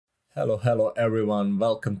Hello everyone.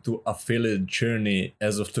 Welcome to Affiliate Journey.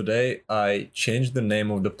 As of today, I changed the name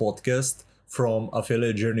of the podcast from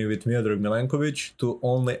Affiliate Journey with Miodrag Milenkovic to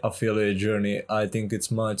only Affiliate Journey. I think it's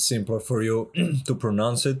much simpler for you to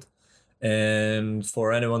pronounce it and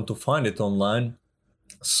for anyone to find it online.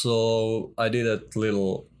 So I did a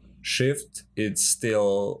little shift. It's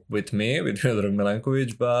still with me, with Miodrag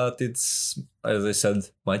Milenkovic, but it's, as I said,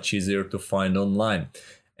 much easier to find online.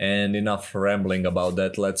 And enough rambling about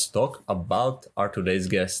that. Let's talk about our today's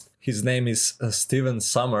guest. His name is Steven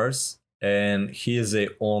Summers, and he is a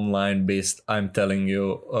online beast. I'm telling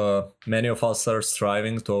you, many of us are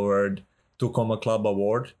striving toward Two Comma Club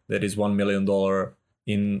award. That is $1 million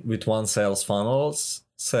in with one sales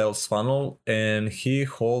funnel, and he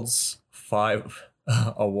holds five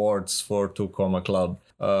awards for Two Comma Club.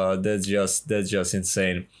 That's just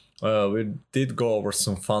insane. We did go over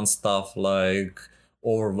some fun stuff like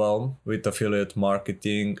overwhelm with affiliate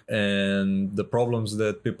marketing and the problems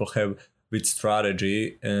that people have with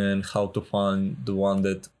strategy and how to find the one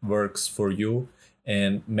that works for you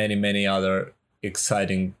and many other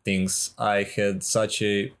exciting things. I had such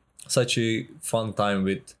a fun time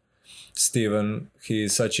with Steven.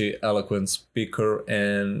 He's such a eloquent speaker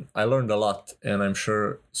and I learned a lot, and I'm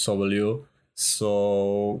sure so will you.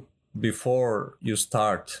 So before you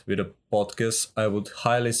start with a podcast, I would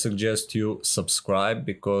highly suggest you subscribe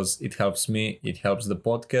because it helps me, it helps the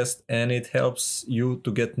podcast, and it helps you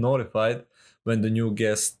to get notified when the new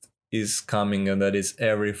guest is coming. And that is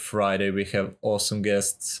every Friday. We have awesome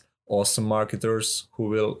guests, awesome marketers who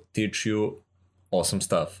will teach you awesome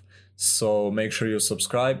stuff. So make sure you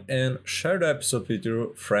subscribe and share the episode with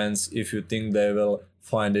your friends if you think they will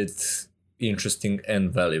find it interesting and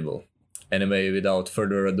valuable. Anyway, without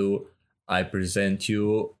further ado, I present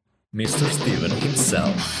you Mr. Steven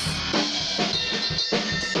himself.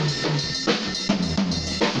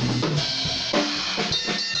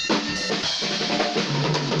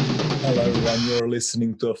 Hello everyone, you're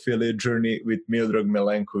listening to Affiliate Journey with Miodrag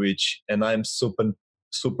Milenkovic, and I'm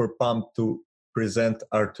super pumped to present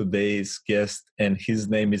our today's guest, and his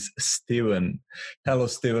name is Steven. Hello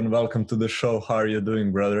Steven, welcome to the show. How are you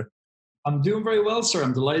doing, brother? I'm doing very well, sir.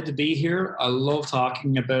 I'm delighted to be here. I love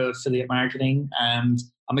talking about affiliate marketing, and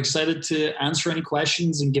I'm excited to answer any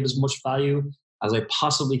questions and give as much value as I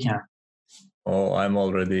possibly can. Oh, I'm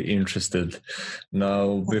already interested.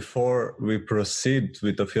 Now, before we proceed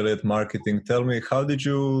with affiliate marketing, tell me,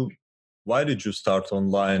 why did you start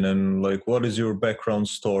online, and like, what is your background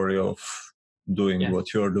story of doing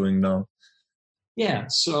what you're doing now? Yeah,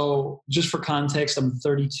 so just for context, I'm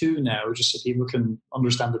 32 now, just so people can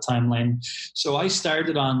understand the timeline. So I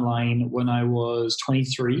started online when I was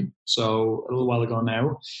 23, so a little while ago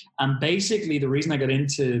now. And basically, the reason I got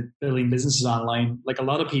into building businesses online, like a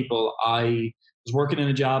lot of people, I was working in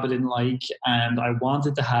a job I didn't like, and I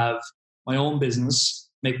wanted to have my own business,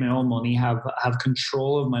 make my own money, have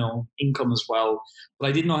control of my own income as well. But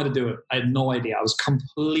I didn't know how to do it. I had no idea. I was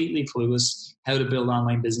completely clueless how to build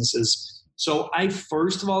online businesses. So I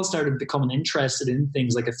first of all started becoming interested in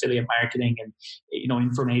things like affiliate marketing and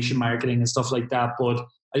information marketing and stuff like that. But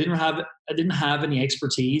I didn't have any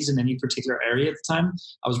expertise in any particular area at the time.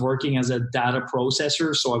 I was working as a data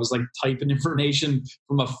processor, so I was like typing information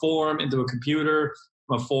from a form into a computer,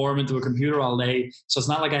 from a form into a computer all day. So it's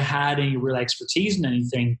not like I had any real expertise in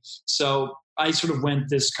anything. So I sort of went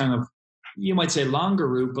this kind of, you might say, longer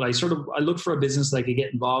route, but I looked for a business that I could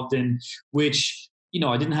get involved in, which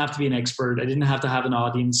I didn't have to be an expert. I didn't have to have an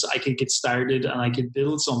audience. I could get started and I could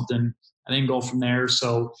build something and then go from there.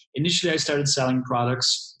 So initially I started selling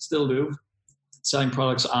products, still do, selling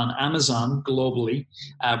products on Amazon globally.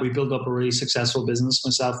 We built up a really successful business,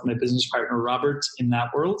 myself and my business partner, Robert, in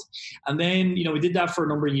that world. And then, we did that for a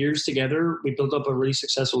number of years together. We built up a really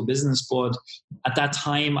successful business. But at that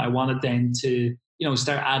time, I wanted then to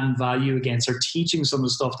start adding value again, start teaching some of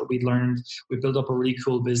the stuff that we'd learned. We built up a really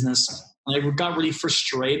cool business. And I got really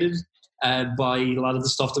frustrated by a lot of the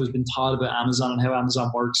stuff that was been taught about Amazon and how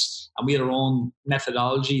Amazon works. And we had our own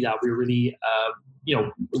methodology that we really,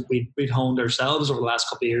 we'd honed ourselves over the last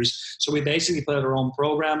couple of years. So we basically put out our own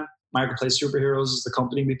program. Marketplace Superheroes is the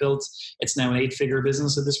company we built. It's now an 8-figure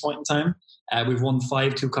business at this point in time. We've won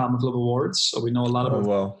 5 Two Comma Club awards, so we know a lot about. Oh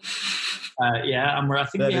wow! I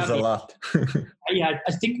think that is a lot.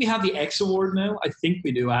 I think we have the X Award now. I think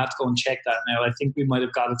we do. I have to go and check that now. I think we might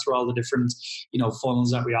have got it through all the different,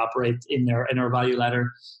 funnels that we operate in our value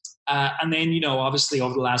ladder. And then, obviously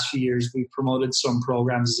over the last few years, we've promoted some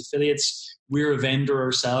programs as affiliates. We're a vendor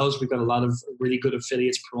ourselves. We've got a lot of really good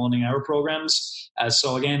affiliates promoting our programs.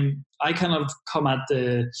 So again, I kind of come at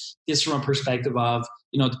this from a perspective of,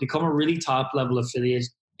 to become a really top level affiliate,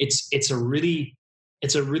 it's a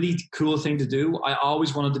really cool thing to do. I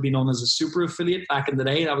always wanted to be known as a super affiliate back in the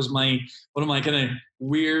day. That was one of my kind of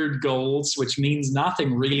weird goals, which means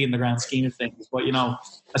nothing really in the grand scheme of things. But,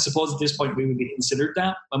 I suppose at this point we would be considered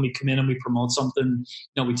that when we come in and we promote something.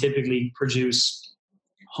 We typically produce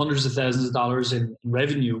hundreds of thousands of dollars in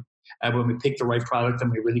revenue when we pick the right product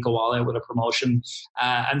and we really go all out with a promotion.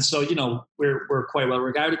 And so, we're quite well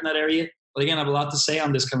regarded in that area. But again, I have a lot to say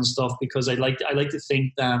on this kind of stuff because I like to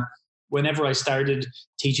think that whenever I started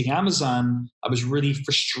teaching Amazon, I was really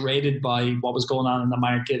frustrated by what was going on in the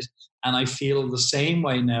market. And I feel the same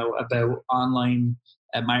way now about online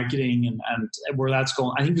marketing and where that's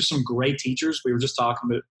going. I think there's some great teachers. We were just talking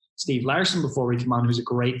about Steve Larson before we came on, who's a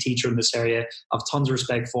great teacher in this area. I have tons of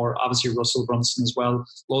respect for, obviously Russell Brunson as well,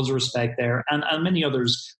 loads of respect there, and many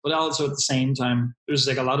others. But also at the same time, there's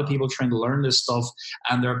like a lot of people trying to learn this stuff,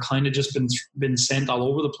 and they're kind of just been sent all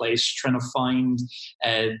over the place trying to find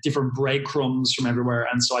different breadcrumbs from everywhere.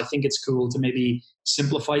 And so I think it's cool to maybe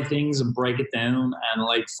simplify things and break it down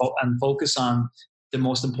and focus on the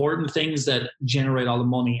most important things that generate all the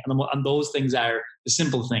money. And those things are the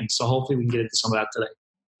simple things. So hopefully we can get into some of that today.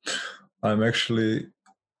 I'm actually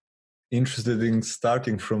interested in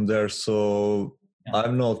starting from there. So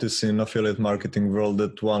I've noticed in affiliate marketing world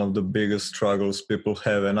that one of the biggest struggles people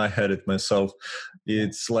have, and I had it myself,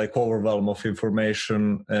 it's like overwhelm of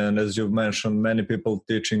information. And as you've mentioned, many people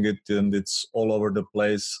teaching it and it's all over the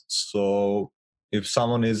place. So if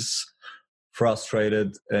someone is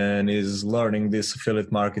frustrated and is learning this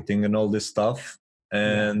affiliate marketing and all this stuff,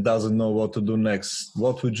 and doesn't know what to do next,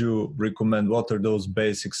 what would you recommend? What are those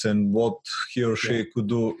basics and what he or she could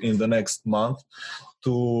do in the next month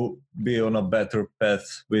to be on a better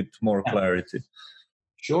path with more clarity?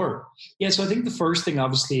 Sure. Yeah. So I think the first thing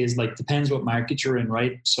obviously is depends what market you're in,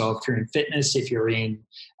 right? So if you're in fitness, if you're in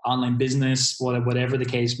online business, whatever the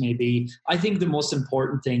case may be, I think the most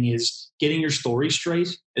important thing is getting your story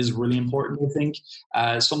straight is really important, I think.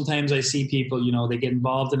 Sometimes I see people, they get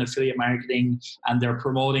involved in affiliate marketing and they're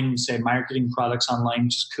promoting, say, marketing products online,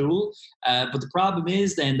 which is cool. But the problem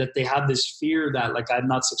is then that they have this fear that I'm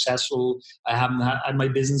not successful. My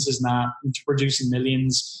business is not producing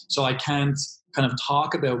millions. So I can't kind of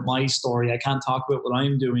talk about my story. I can't talk about what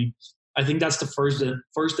I'm doing. I think that's the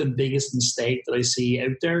first and biggest mistake that I see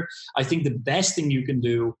out there. I think the best thing you can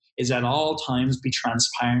do is at all times be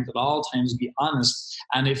transparent, at all times be honest.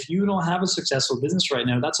 And if you don't have a successful business right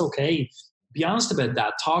now, that's okay. Be honest about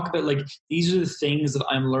that. Talk about these are the things that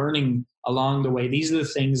I'm learning along the way. These are the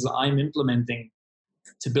things that I'm implementing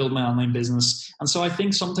to build my online business. And so I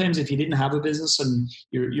think sometimes if you didn't have a business and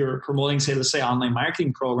you're promoting, let's say online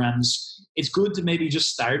marketing programs, it's good to maybe just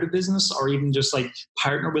start a business or even just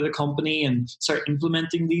partner with a company and start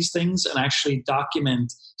implementing these things and actually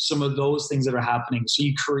document some of those things that are happening. So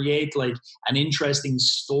you create an interesting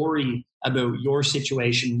story about your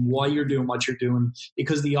situation, why you're doing what you're doing,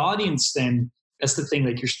 because the audience then, that's the thing,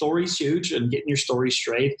 your story's huge and getting your story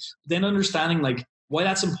straight. Then understanding why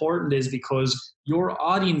that's important is because your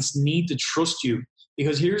audience need to trust you.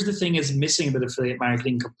 Because here's the thing is missing about affiliate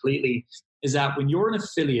marketing completely is that when you're an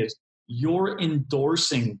affiliate, you're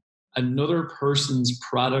endorsing another person's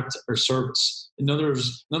product or service. In other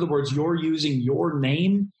words, you're using your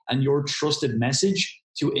name and your trusted message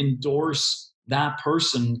to endorse that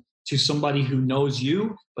person to somebody who knows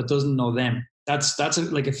you but doesn't know them. That's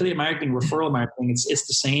like affiliate marketing, referral marketing. It's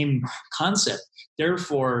the same concept.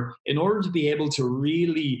 Therefore, in order to be able to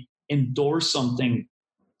really endorse something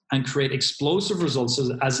and create explosive results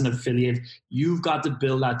as an affiliate, you've got to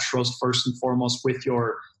build that trust first and foremost with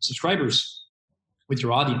your subscribers, with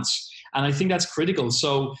your audience. And I think that's critical.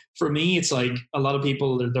 So for me, it's a lot of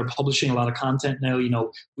people, they're publishing a lot of content now.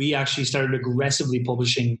 We actually started aggressively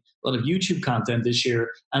publishing a lot of YouTube content this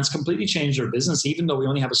year, and it's completely changed our business. Even though we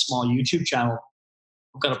only have a small YouTube channel,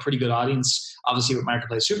 we've got a pretty good audience, obviously, with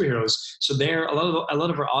Marketplace Superheroes. So a lot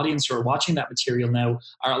of our audience who are watching that material now,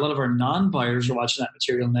 a lot of our non-buyers are watching that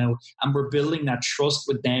material now, and we're building that trust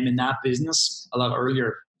with them in that business a lot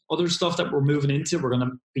earlier. Other stuff that we're moving into, we're going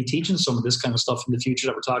to be teaching some of this kind of stuff in the future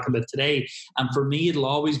that we're talking about today. And for me, it'll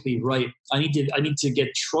always be right. I need to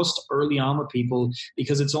get trust early on with people,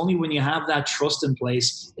 because it's only when you have that trust in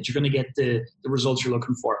place that you're going to get the results you're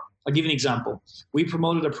looking for. I'll give you an example. We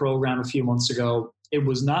promoted a program a few months ago. It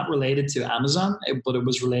was not related to Amazon, but it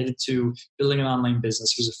was related to building an online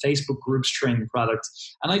business. It was a Facebook groups training product.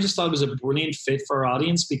 And I just thought it was a brilliant fit for our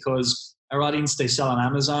audience, because our audience, they sell on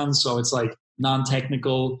Amazon. So it's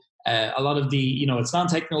non-technical. A lot of it's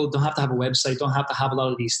non-technical. Don't have to have a website. Don't have to have a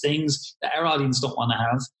lot of these things that our audience don't want to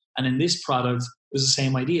have. And in this product, was the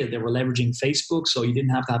same idea. They were leveraging Facebook, so you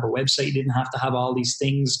didn't have to have a website, you didn't have to have all these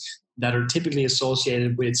things that are typically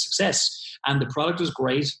associated with success. And the product was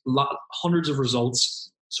great, hundreds of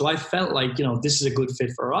results. So I felt like, this is a good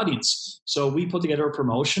fit for our audience. So we put together a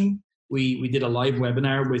promotion. We did a live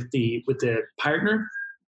webinar with the partner.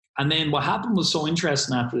 And then what happened was so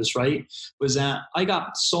interesting after this, right, was that I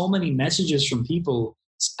got so many messages from people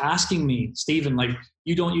asking me, Stephen, like,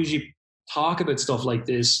 you don't usually talk about stuff like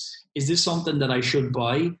this. Is this something that I should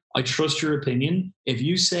buy? I trust your opinion. If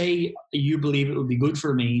you say you believe it would be good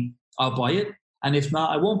for me, I'll buy it. And if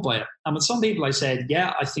not, I won't buy it. And with some people, I said,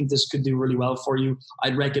 yeah, I think this could do really well for you.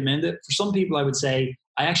 I'd recommend it. For some people, I would say,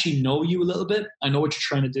 I actually know you a little bit. I know what you're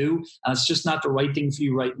trying to do. And it's just not the right thing for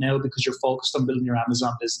you right now because you're focused on building your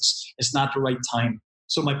Amazon business. It's not the right time.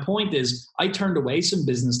 So my point is, I turned away some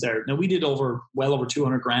business there. Now, we did well over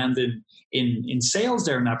 200 grand in sales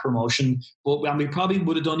there in that promotion, but we probably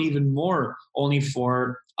would have done even more, only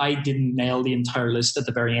for I didn't nail the entire list at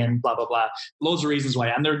the very end, blah, blah, blah. Loads of reasons why.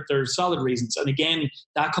 And they're solid reasons. And again,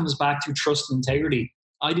 that comes back to trust and integrity.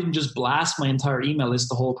 I didn't just blast my entire email list,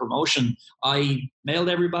 the whole promotion. I mailed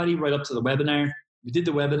everybody right up to the webinar. We did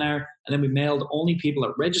the webinar, and then we mailed only people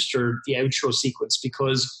that registered the outro sequence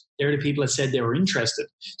because they're the people that said they were interested.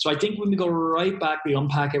 So I think when we go right back, we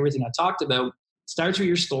unpack everything I talked about, starts with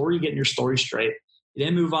your story, getting your story straight. You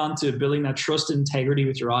then move on to building that trust and integrity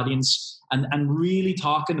with your audience and really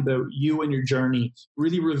talking about you and your journey,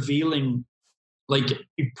 really revealing like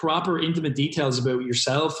proper intimate details about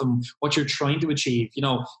yourself and what you're trying to achieve.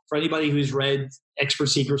 For anybody who's read Expert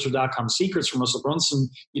Secrets or .com Secrets from Russell Brunson,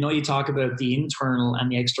 you talk about the internal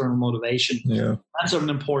and the external motivation. Yeah. That's an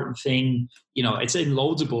important thing. It's in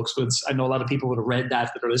loads of books, but I know a lot of people would have read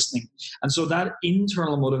that are listening. And so that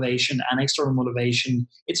internal motivation and external motivation,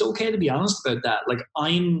 it's okay to be honest about that. Like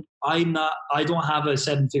I don't have a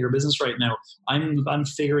 7-figure business right now. I'm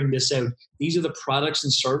figuring this out. These are the products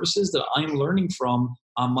and services that I'm learning from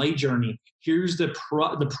on my journey. Here's the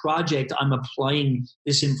project I'm applying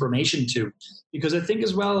this information to. Because I think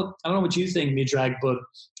as well, I don't know what you think, Miedrag, but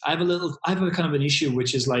I have a kind of an issue,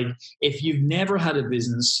 which is like, if you've never had a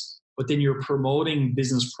business, but then you're promoting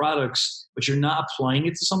business products, but you're not applying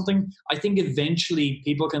it to something, I think eventually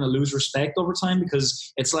people kind of lose respect over time,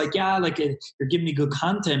 because it's like, yeah, like you're giving me good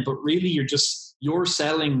content, but really you're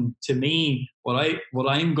selling to me what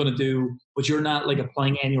I'm going to do, but you're not like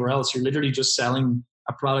applying anywhere else. You're literally just selling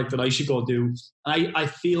a product that I should go do. And I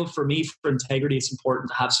feel for me, for integrity, it's important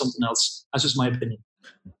to have something else. That's just my opinion.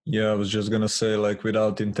 Yeah, I was just going to say, like,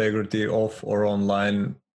 without integrity off or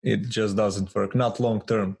online, it just doesn't work. Not long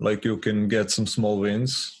term. Like, you can get some small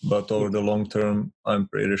wins, but over the long term, I'm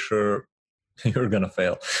pretty sure you're going to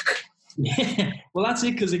fail. Yeah. Well, that's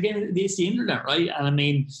it. Because again, it's the internet, right? And I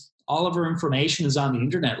mean, all of our information is on the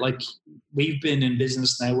internet. Like, we've been in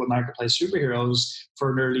business now with Marketplace Superheroes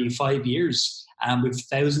for nearly 5 years. And with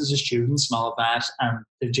thousands of students and all of that, and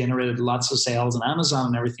they've generated lots of sales on Amazon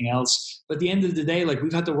and everything else. But at the end of the day, like,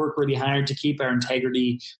 we've had to work really hard to keep our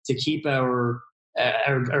integrity, to keep our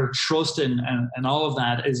trust and all of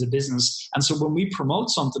that as a business. And so when we promote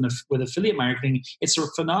something with affiliate marketing, it's a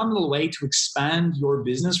phenomenal way to expand your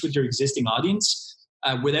business with your existing audience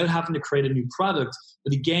without having to create a new product.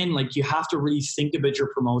 But again, like, you have to really think about your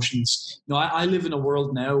promotions. I live in a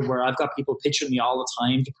world now where I've got people pitching me all the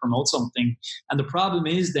time to promote something. And the problem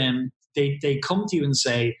is then they come to you and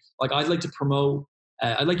say, like, I'd like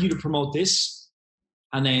you to promote this,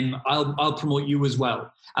 and then I'll promote you as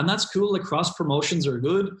well. And that's cool. Like, cross promotions are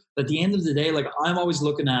good. But at the end of the day, like, I'm always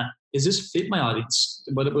looking at, is this fit my audience?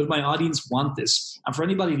 Would my audience want this? And for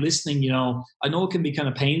anybody listening, I know it can be kind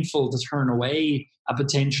of painful to turn away a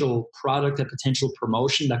potential product, a potential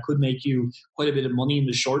promotion that could make you quite a bit of money in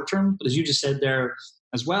the short term. But as you just said there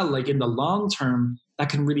as well, like, in the long term, that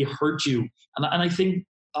can really hurt you. And I think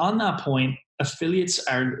on that point, affiliates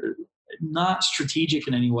are not strategic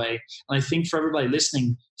in any way. And I think for everybody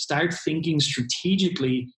listening, start thinking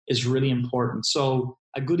strategically is really important. So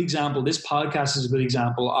a good example, this podcast is a good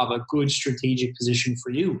example of a good strategic position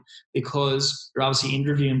for you, because you're obviously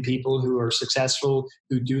interviewing people who are successful,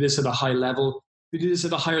 who do this at a high level, who do this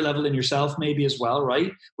at a higher level than yourself maybe as well,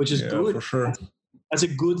 right? Which is good. For sure. That's a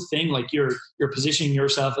good thing. Like, you're positioning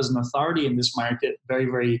yourself as an authority in this market. Very,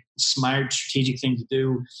 very smart, strategic thing to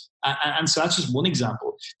do. And so that's just one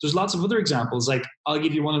example. There's lots of other examples. Like, I'll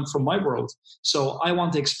give you one from my world. So I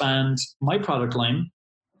want to expand my product line.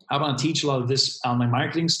 I want to teach a lot of this online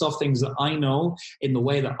marketing stuff, things that I know in the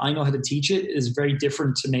way that I know how to teach it is very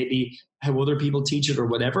different to maybe how other people teach it or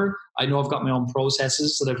whatever. I know I've got my own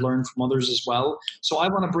processes that I've learned from others as well. So I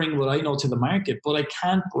want to bring what I know to the market, but I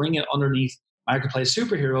can't bring it underneath marketplace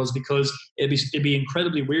superheroes, because it'd be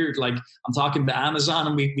incredibly weird. Like, I'm talking to Amazon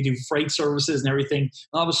and we do freight services and everything. And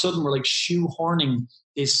all of a sudden we're like shoehorning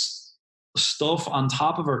this stuff on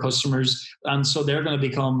top of our customers. And so they're going to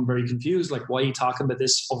become very confused. Like, why are you talking about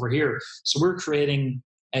this over here? So we're creating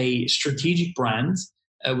a strategic brand,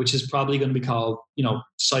 which is probably going to be called,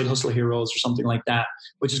 Side Hustle Heroes or something like that,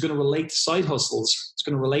 which is going to relate to side hustles. It's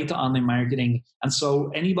going to relate to online marketing. And so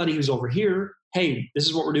anybody who's over here, hey, this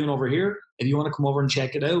is what we're doing over here. If you want to come over and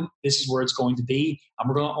check it out, this is where it's going to be. And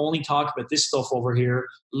we're going to only talk about this stuff over here,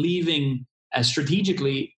 leaving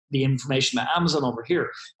strategically the information about Amazon over here.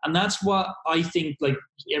 And that's what I think like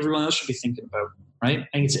everyone else should be thinking about, right?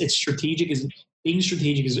 And it's strategic. Being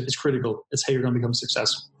strategic is critical. It's how you're going to become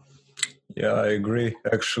successful. Yeah, I agree.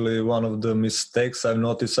 Actually, one of the mistakes I've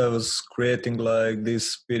noticed, I was creating like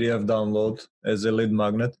this PDF download as a lead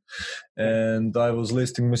magnet, and I was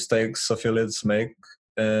listing mistakes affiliates make,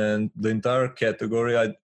 and the entire category,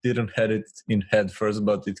 I didn't had it in head first,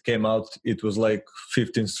 but it came out, it was like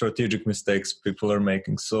 15 strategic mistakes people are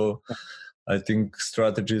making. So I think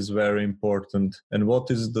strategy is very important. And what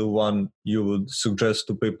is the one you would suggest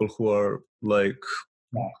to people who are like,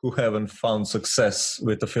 who haven't found success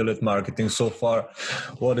with affiliate marketing so far?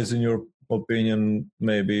 What is, in your opinion,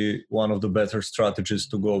 maybe one of the better strategies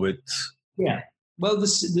to go with? Yeah. Well,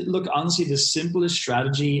 look, honestly, the simplest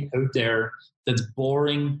strategy out there that's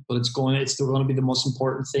boring, but it's still going to be the most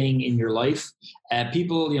important thing in your life.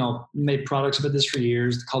 People, made products about this for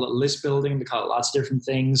years. They call it list building. They call it lots of different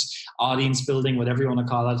things. Audience building, whatever you want to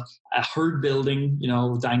call it. Herd building,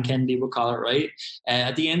 Dan Kennedy would call it, right?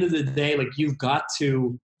 At the end of the day, like, you've got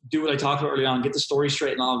to do what I talked about early on, get the story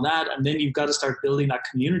straight and all of that. And then you've got to start building that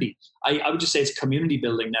community. I would just say it's community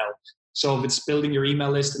building now. So if it's building your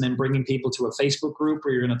email list and then bringing people to a Facebook group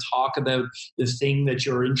where you're going to talk about the thing that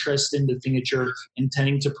you're interested in, the thing that you're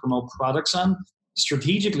intending to promote products on,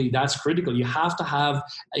 strategically, that's critical. You have to have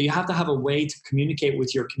a way to communicate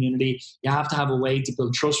with your community. You have to have a way to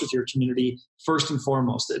build trust with your community first and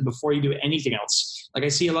foremost before you do anything else. Like, I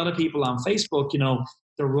see a lot of people on Facebook,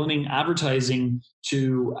 they're running advertising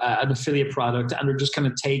to an affiliate product, and they're just kind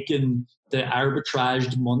of taking the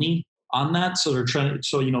arbitraged money on that. So they're trying.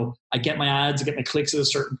 So I get my ads, I get my clicks at a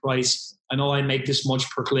certain price. I know I make this much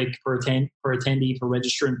per click, per attendee, per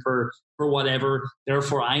registrant, per whatever.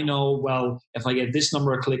 Therefore, I know, well, if I get this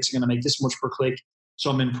number of clicks, I'm going to make this much per click.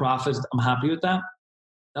 So I'm in profit. I'm happy with that.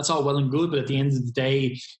 That's all well and good, but at the end of the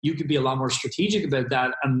day, you could be a lot more strategic about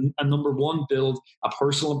that. And number one, build a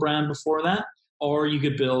personal brand before that. Or you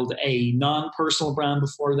could build a non-personal brand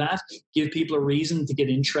before that, give people a reason to get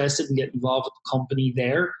interested and get involved with the company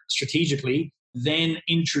there strategically, then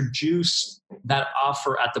introduce that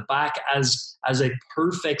offer at the back as a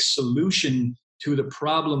perfect solution to the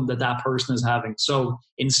problem that person is having. So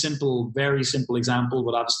in very simple example,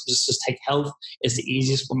 but obviously just take health is the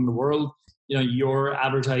easiest one in the world. You're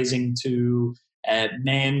advertising to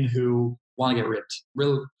men who want to get ripped.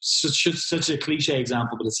 Such a cliche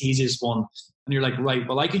example, but it's the easiest one. And you're like, right,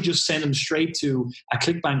 well, I could just send them straight to a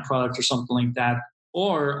ClickBank product or something like that.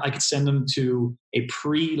 Or I could send them to a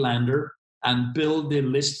pre-lander and build the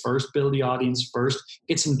list first, build the audience first,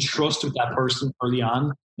 get some trust with that person early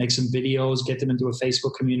on, make some videos, get them into a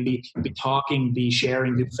Facebook community, be talking, be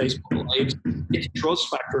sharing, do Facebook Lives, get the trust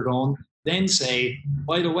factor going. Then say,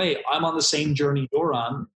 by the way, I'm on the same journey you're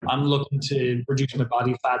on. I'm looking to reduce my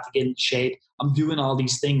body fat, to get in shape. I'm doing all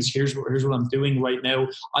these things. Here's what I'm doing right now.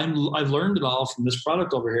 I've learned it all from this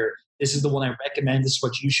product over here. This is the one I recommend. This is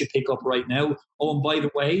what you should pick up right now. Oh, and by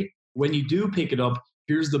the way, when you do pick it up,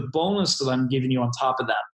 here's the bonus that I'm giving you on top of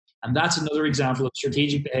that. And that's another example of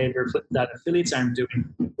strategic behavior that affiliates aren't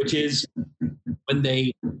doing, which is when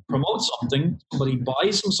they promote something, somebody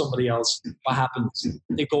buys from somebody else, what happens?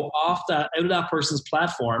 They go out of that person's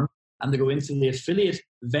platform and they go into the affiliate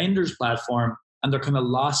vendor's platform, and they're kind of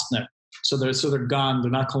lost now. So they're gone.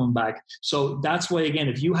 They're not coming back. So that's why, again,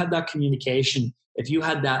 if you had that communication, if you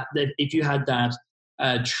had that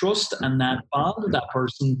trust and that bond with that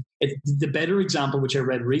person, the better example, which I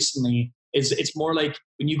read recently, is it's more like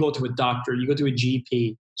when you go to a doctor, you go to a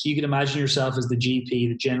GP. So you can imagine yourself as the GP,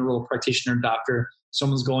 the general practitioner doctor.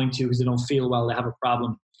 Someone's going to because they don't feel well, they have a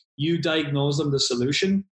problem. You diagnose them the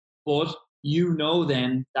solution, but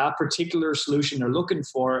then that particular solution they're looking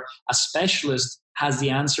for, a specialist has the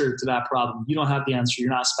answer to that problem. You don't have the answer.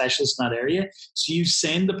 You're not a specialist in that area. So you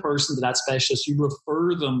send the person to that specialist. You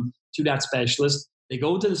refer them to that specialist. They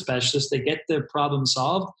go to the specialist. They get the problem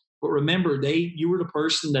solved. But remember, you were the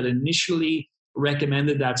person that initially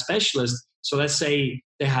recommended that specialist. So let's say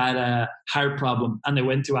they had a heart problem and they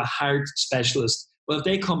went to a heart specialist. Well, if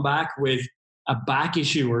they come back with a back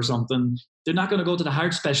issue or something, they're not going to go to the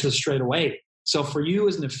heart specialist straight away. So for you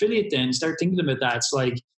as an affiliate, then start thinking about that. It's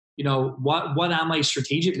like, what am I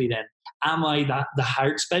strategically then? Am I the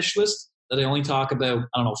heart specialist that I only talk about,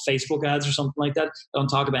 I don't know, Facebook ads or something like that? I don't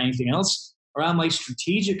talk about anything else. Or am I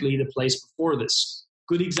strategically the place before this?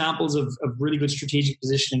 Good examples of really good strategic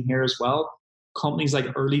positioning here as well. Companies like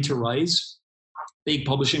Early to Rise, big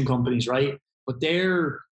publishing companies, right? But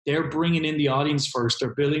they're bringing in the audience first.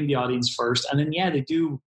 They're building the audience first. And then, they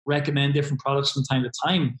do recommend different products from time to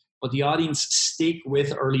time, but the audience stick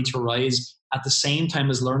with Early to Rise at the same time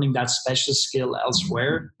as learning that specialist skill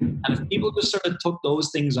elsewhere. And if people just sort of took those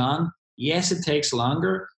things on, yes, it takes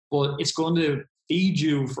longer, but it's going to feed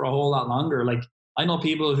you for a whole lot longer. Like, I know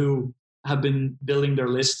people who have been building their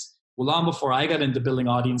list long before I got into building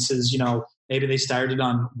audiences. Maybe they started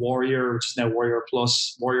on Warrior, which is now Warrior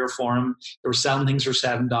Plus, Warrior Forum. They were selling things for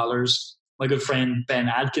 $7. My good friend Ben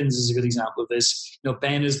Adkins is a good example of this.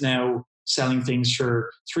 Ben is now selling things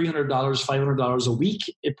for $300, $500 a week,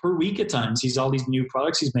 per week at times. He's all these new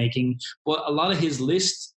products he's making. But a lot of his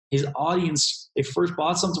list, his audience, they first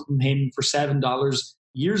bought something from him for $7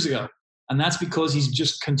 years ago. And that's because he's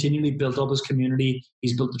just continually built up his community.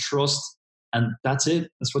 He's built the trust, and that's it.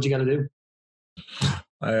 That's what you got to do.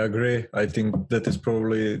 I agree. I think that is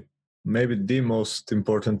probably maybe the most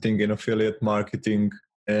important thing in affiliate marketing.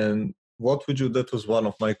 And what would you, that was one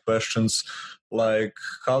of my questions, like,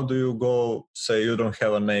 how do you go, say you don't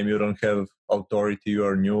have a name, you don't have authority, you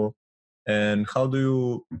are new, and how do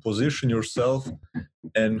you position yourself,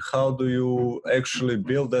 and how do you actually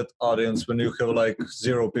build that audience when you have like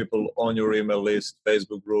 0 people on your email list,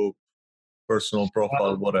 Facebook group, personal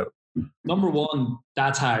profile, whatever? Number one,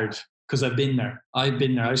 that's hard, because I've been there.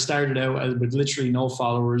 I started out with literally no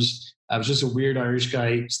followers. I was just a weird Irish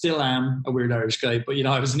guy. Still am a weird Irish guy, but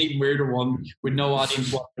I was an even weirder one with no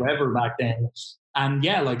audience whatsoever back then. And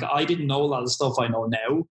I didn't know a lot of stuff I know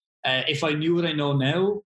now. If I knew what I know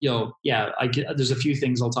now, there's a few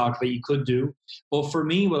things I'll talk about you could do. But for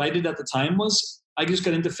me, what I did at the time was I just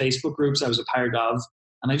got into Facebook groups I was a part of,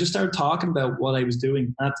 and I just started talking about what I was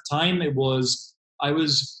doing. And at the time, I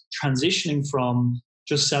was transitioning from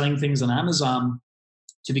just selling things on Amazon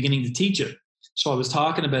to beginning to teach it. So I was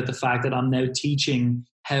talking about the fact that I'm now teaching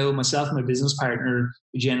how myself and my business partner,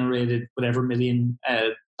 we generated whatever $1 million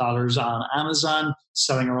on Amazon,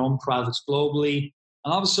 selling our own products globally.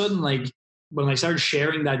 And all of a sudden, like, when I started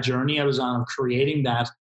sharing that journey I was on of creating that,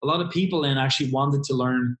 a lot of people then actually wanted to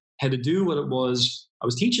learn how to do what it was I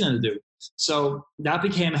was teaching them to do. So that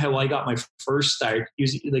became how I got my first start,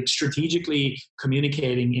 using, like, strategically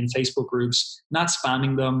communicating in Facebook groups, not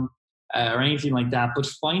spamming them or anything like that, but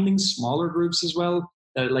finding smaller groups as well.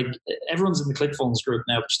 Like, everyone's in the ClickFunnels group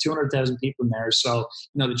now, there's 200,000 people in there. So,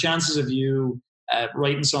 the chances of you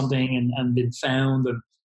writing something and being found and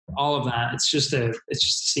all of that, it's just a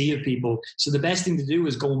sea of people. So the best thing to do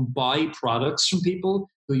is go and buy products from people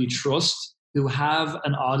who you trust, who have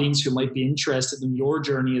an audience who might be interested in your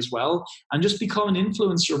journey as well, and just become an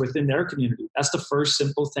influencer within their community. That's the first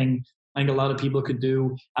simple thing I think a lot of people could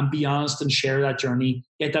do, and be honest and share that journey.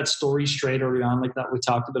 Get that story straight early on, like that we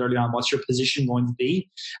talked about early on. What's your position going to be?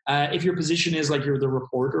 If your position is like you're the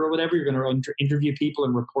reporter or whatever, you're going to interview people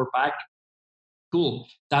and report back. Cool.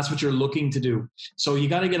 That's what you're looking to do. So you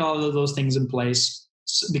got to get all of those things in place.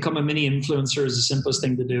 Become a mini influencer is the simplest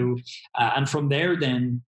thing to do. And from there,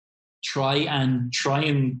 then try and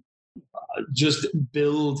just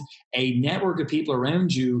build a network of people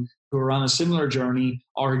around you who are on a similar journey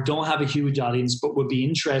or don't have a huge audience, but would be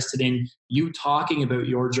interested in you talking about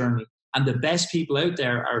your journey. And the best people out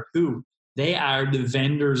there are who? They are the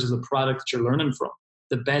vendors of the product that you're learning from.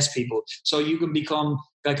 The best people. So you can become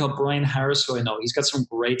a guy called Brian Harris, who I know. He's got some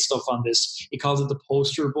great stuff on this. He calls it the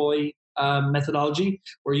poster boy methodology,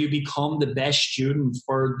 where you become the best student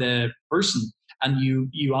for the person. And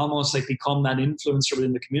you almost like become that influencer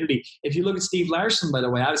within the community. If you look at Steve Larson, by the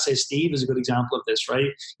way, I would say Steve is a good example of this, right?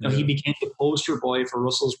 He became the poster boy for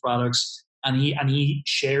Russell's products, and he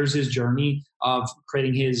shares his journey of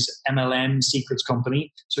creating his MLM secrets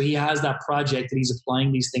company. So he has that project that he's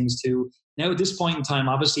applying these things to. Now at this point in time,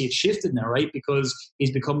 obviously it's shifted now, right? Because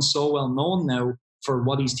he's become so well known now for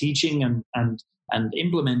what he's teaching and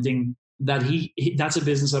implementing, that he that's a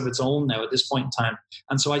business of its own now at this point in time.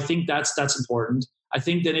 And so I think that's important. I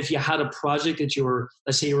think that if you had a project that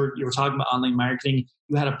let's say you were talking about online marketing,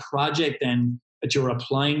 you had a project then that you were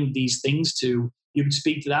applying these things to, you could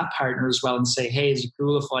speak to that partner as well and say, hey, is it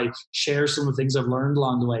cool if I share some of the things I've learned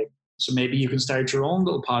along the way? So maybe you can start your own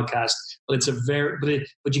little podcast, but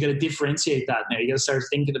but you got to differentiate that now. You got to start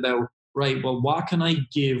thinking about right, well, what can I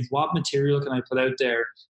give? What material can I put out there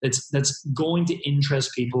that's going to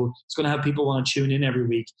interest people? It's going to have people want to tune in every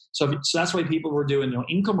week. So that's why people were doing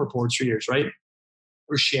income reports for years, right?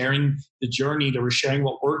 We're sharing the journey. They were sharing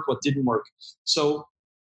what worked, what didn't work. So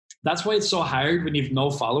that's why it's so hard when you've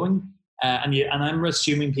no following. And I'm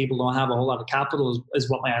assuming people don't have a whole lot of capital is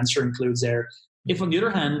what my answer includes there. If on the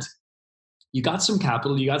other hand, you got some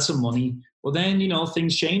capital, you got some money, well then,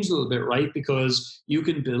 things change a little bit, right? Because you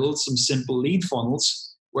can build some simple lead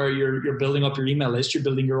funnels where you're building up your email list, you're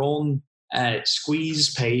building your own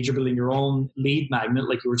squeeze page, you're building your own lead magnet,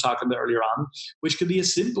 like you were talking about earlier on, which could be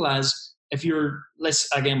as simple as we'll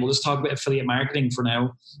just talk about affiliate marketing for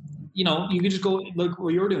now. You can just go look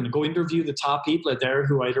what you're doing, go interview the top people out there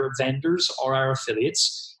who are either vendors or are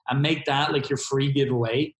affiliates and make that like your free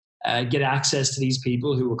giveaway. Get access to these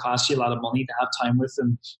people who will cost you a lot of money to have time with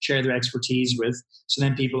and share their expertise with. So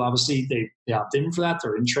then people, obviously, they opt in for that.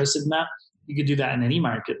 They're interested in that. You could do that in any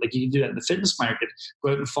market. Like you can do that in the fitness market.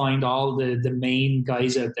 Go out and find all the main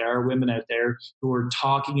guys out there, women out there who are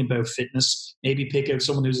talking about fitness. Maybe pick out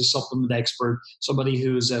someone who's a supplement expert, somebody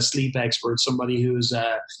who's a sleep expert, somebody who's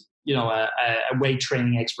a weight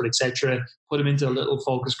training expert, etc. Put them into a little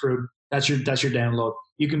focus group. That's your download.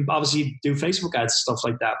 You can obviously do Facebook ads, stuff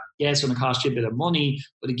like that. Yeah, it's going to cost you a bit of money,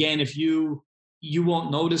 but again, if you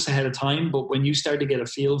won't notice ahead of time, but when you start to get a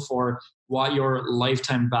feel for what your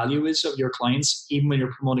lifetime value is of your clients, even when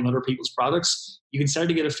you're promoting other people's products, you can start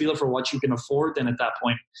to get a feel for what you can afford then at that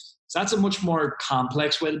point. So that's a much more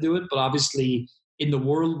complex way to do it, but obviously in the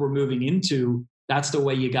world we're moving into, that's the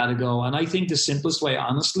way you got to go. And I think the simplest way,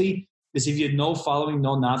 honestly, is if you had no following,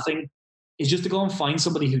 no nothing, is just to go and find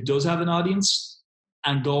somebody who does have an audience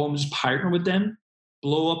and go and just partner with them,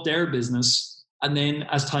 blow up their business. And then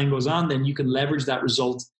as time goes on, then you can leverage that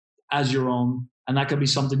result as your own. And that could be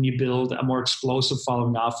something you build a more explosive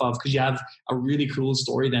following off of because you have a really cool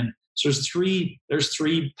story then. So there's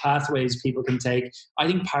three pathways people can take. I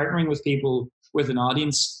think partnering with people with an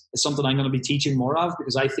audience is something I'm going to be teaching more of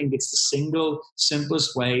because I think it's the single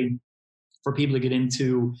simplest way for people to get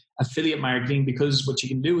into affiliate marketing, because what you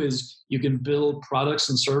can do is you can build products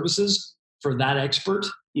and services for that expert.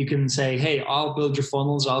 You can say, hey, I'll build your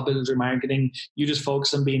funnels, I'll build your marketing. You just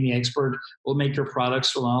focus on being the expert. We'll make your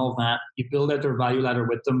products and all of that. You build out their value ladder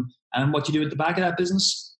with them. And what you do at the back of that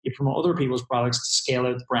business, you promote other people's products to scale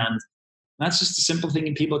out the brand. And that's just a simple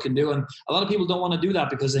thing people can do. And a lot of people don't want to do that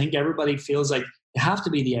because I think everybody feels like you have to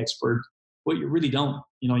be the expert, but you really don't.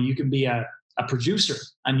 You can be a producer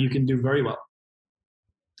and you can do very well.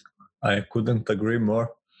 I couldn't agree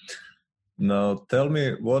more. Now, tell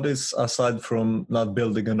me, what is, aside from not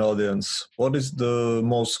building an audience, what is the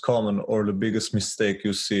most common or the biggest mistake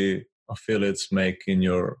you see affiliates make in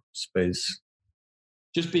your space?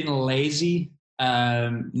 Just being lazy,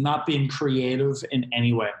 not being creative in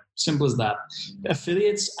any way. Simple as that.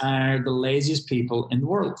 Affiliates are the laziest people in the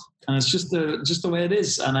world. And it's just the way it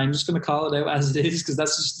is. And I'm just going to call it out as it is because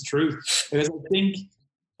that's just the truth. Because I think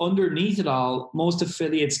underneath it all, most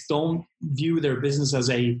affiliates don't view their business as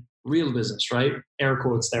a real business, right? Air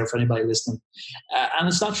quotes there for anybody listening. And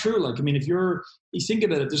it's not true. Like, I mean, if you think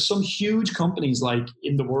about it, there's some huge companies like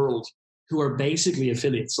in the world who are basically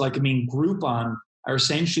affiliates. Like, I mean, Groupon are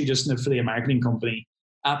essentially just an affiliate marketing company.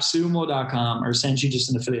 AppSumo.com are essentially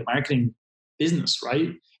just an affiliate marketing business, right?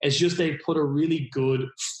 It's just they put a really good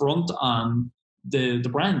front on the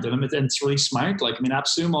brand, and it's really smart. Like, I mean,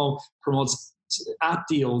 AppSumo promotes app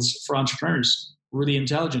deals for entrepreneurs. Really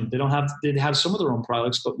intelligent. They have some of their own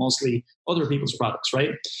products, but mostly other people's products,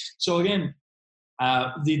 right? So again,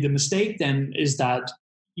 the mistake then is that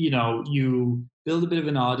you build a bit of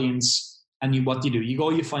an audience, and what do? You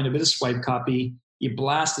go, you find a bit of swipe copy, you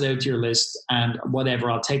blast it out to your list, and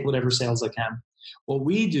whatever, I'll take whatever sales I can. What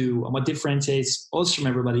we do and what differentiates us from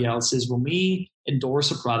everybody else is when we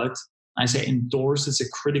endorse a product. I say endorse, it's a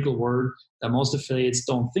critical word that most affiliates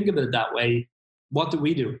don't think about it that way. What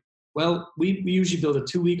do? Well, we usually build a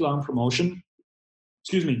 2-week-long promotion,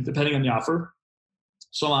 depending on the offer.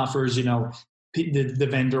 Some offers, the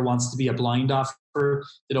vendor wants to be a blind offer.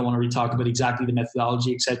 They don't want to really talk about exactly the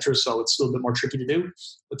methodology, etc. So it's a little bit more tricky to do.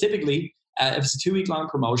 But typically, if it's a 2-week-long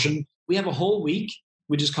promotion, we have a whole week.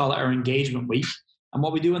 We just call it our engagement week. And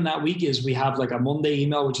what we do in that week is we have like a Monday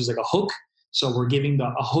email, which is like a hook. So we're giving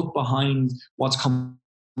a hook behind what's coming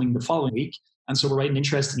the following week. And so we're writing an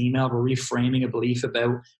interesting email. We're reframing a belief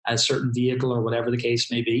about a certain vehicle or whatever the case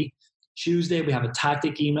may be. Tuesday, we have a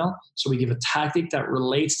tactic email. So we give a tactic that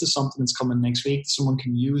relates to something that's coming next week that someone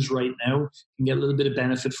can use right now, can get a little bit of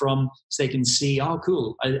benefit from, so they can see, oh,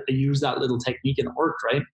 cool, I used that little technique and it worked,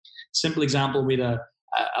 right? Simple example, we had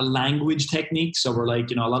a language technique. So we're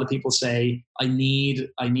like, a lot of people say, I need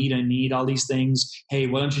all these things. Hey,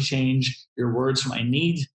 why don't you change your words from I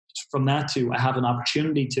need from that to I have an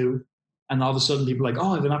opportunity to? And all of a sudden people are like,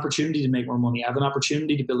 oh, I have an opportunity to make more money. I have an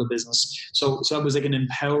opportunity to build a business. So it was like an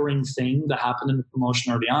empowering thing that happened in the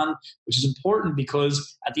promotion early on, which is important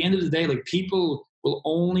because at the end of the day, like people will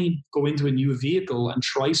only go into a new vehicle and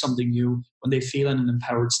try something new when they feel in an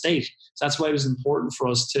empowered state. So that's why it was important for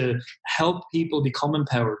us to help people become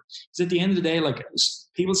empowered. Because at the end of the day, like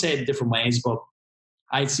people say it in different ways, but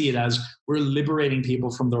I see it as we're liberating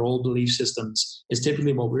people from their old belief systems is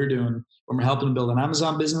typically what we're doing when we're helping them build an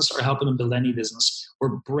Amazon business or helping them build any business.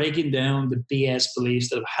 We're breaking down the BS beliefs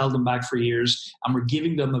that have held them back for years, and we're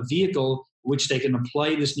giving them a vehicle which they can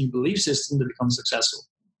apply this new belief system to become successful.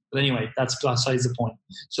 But anyway, that's besides the point.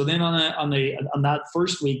 So then on that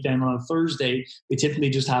first week, then on a Thursday, we typically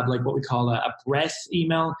just have like what we call a breath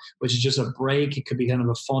email, which is just a break. It could be kind of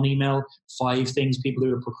a fun email, 5 things people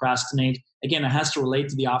do to procrastinate. Again, it has to relate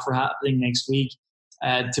to the offer happening next week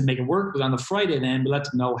to make it work. But on the Friday, then we let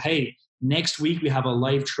them know, hey, next week we have a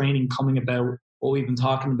live training coming about what we've been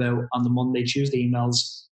talking about on the Monday, Tuesday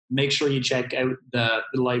emails. Make sure you check out the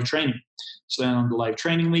live training. So then on the live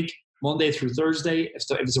training week, Monday through Thursday, if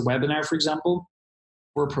it's a webinar, for example,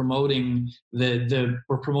 we're promoting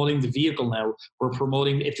the vehicle now. We're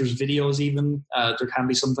promoting, if there's videos even, there can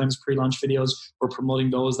be sometimes pre-launch videos. We're promoting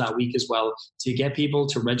those that week as well to get people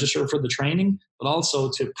to register for the training, but also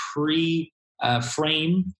to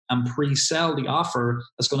frame and pre-sell the offer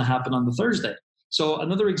that's going to happen on the Thursday. So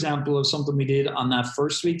another example of something we did on that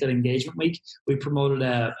first week, that engagement week, we promoted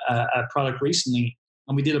a product recently.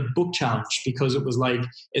 And we did a book challenge because it was like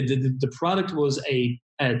the product was a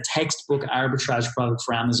textbook arbitrage product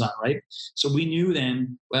for Amazon, right? So we knew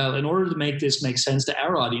then, well, in order to make this make sense to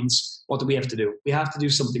our audience, what do we have to do? We have to do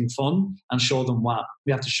something fun and show them what.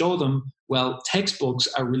 We have to show them, well, textbooks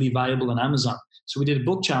are really valuable on Amazon. So we did a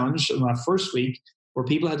book challenge in our first week where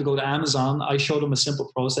people had to go to Amazon. I showed them a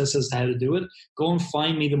simple process as to how to do it. Go and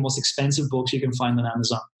find me the most expensive books you can find on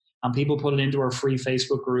Amazon. And people put it into our free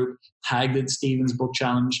Facebook group, tagged it Stephen's Book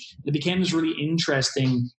Challenge. It became this really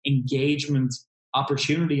interesting engagement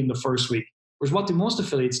opportunity in the first week. Whereas what do most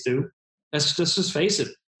affiliates do? Let's just face it.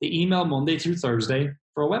 They email Monday through Thursday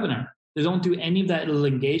for a webinar. They don't do any of that little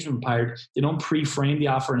engagement part. They don't pre-frame the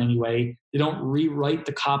offer in any way. They don't rewrite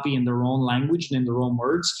the copy in their own language and in their own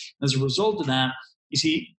words. And as a result of that, you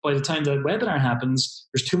see, by the time the webinar happens,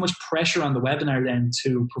 there's too much pressure on the webinar then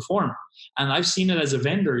to perform. And I've seen it as a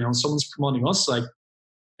vendor, someone's promoting us, like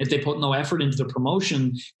if they put no effort into the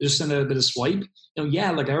promotion, they just send out a bit of swipe.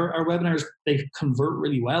 Like our webinars, they convert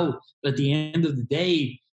really well. But at the end of the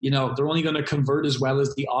day, they're only going to convert as well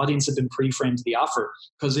as the audience have been pre-framed to the offer.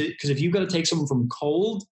 Because if you've got to take someone from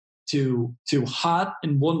cold to hot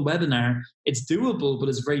in one webinar, it's doable, but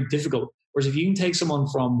it's very difficult. Whereas if you can take someone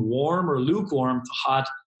from warm or lukewarm to hot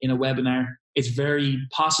in a webinar, it's very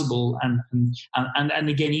possible. And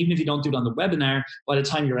again, even if you don't do it on the webinar, by the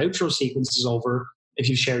time your outro sequence is over, if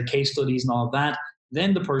you've shared case studies and all of that,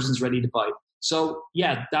 then the person's ready to buy. So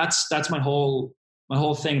yeah, that's my whole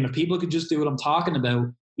thing. And if people could just do what I'm talking about,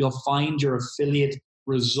 you'll find your affiliate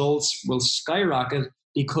results will skyrocket.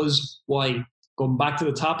 Because why? Going back to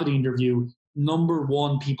the top of the interview, number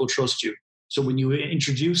one, people trust you. So when you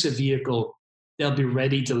introduce a vehicle, they'll be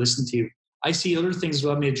ready to listen to you. I see other things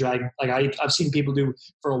about me a drag. Like I've seen people do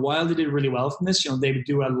for a while. They did really well from this. They would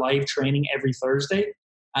do a live training every Thursday,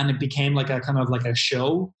 and it became like a kind of like a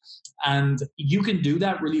show. And you can do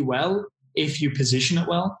that really well if you position it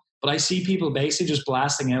well. But I see people basically just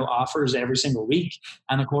blasting out offers every single week.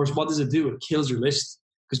 And of course, what does it do? It kills your list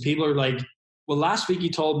because people are like, well, last week you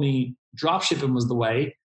told me drop shipping was the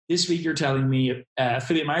way. This week you're telling me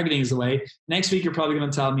affiliate marketing is the way. Next week you're probably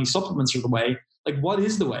going to tell me supplements are the way. Like, what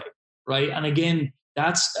is the way, right? And again,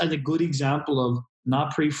 that's a good example of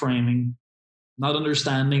not pre-framing, not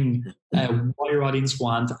understanding what your audience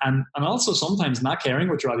want, and also sometimes not caring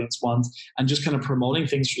what your audience wants and just kind of promoting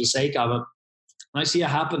things for the sake of it. And I see it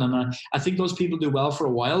happen, and I think those people do well for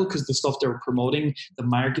a while because the stuff they're promoting, the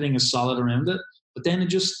marketing is solid around it. But then it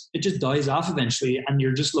just dies off eventually, and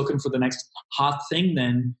you're just looking for the next hot thing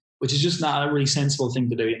then, which is just not a really sensible thing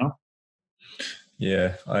to do,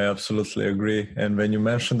 Yeah, I absolutely agree. And when you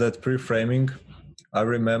mentioned that pre-framing, I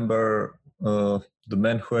remember the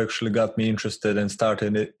man who actually got me interested and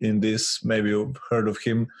started in this, maybe you've heard of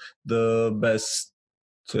him, the best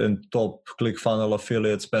and top ClickFunnels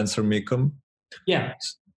affiliate, Spencer Mecham. Yeah.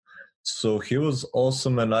 So he was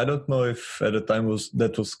awesome, and I don't know if at the time was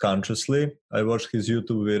consciously. I watched his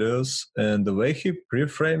YouTube videos, and the way he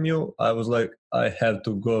pre-frame you, I was like, I have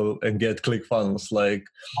to go and get ClickFunnels. Like,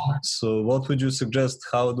 so what would you suggest?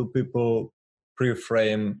 How do people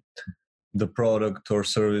pre-frame the product or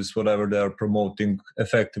service, whatever they are promoting,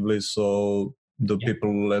 effectively, so the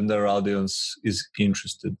people and their audience is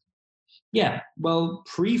interested? Yeah, well,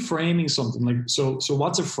 pre-framing something like so. So,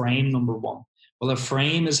 what's a frame? Number one. Well, a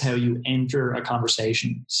frame is how you enter a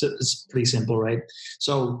conversation. So it's pretty simple, right?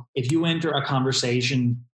 So, if you enter a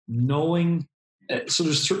conversation knowing, so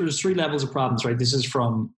there's three levels of problems, right? This is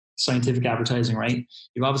from scientific advertising, right?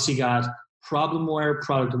 You've obviously got problem aware,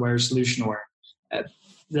 product aware, solution aware. Uh,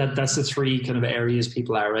 that's the three kind of areas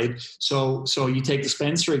people are, right? So you take the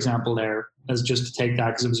Spencer example there as just to take that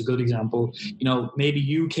because it was a good example. You know, maybe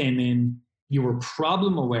you came in, you were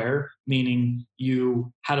problem aware, meaning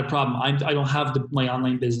you had a problem. I don't have my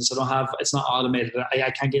online business. It's not automated.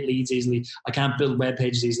 I can't get leads easily. I can't build web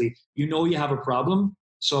pages easily. You know, you have a problem.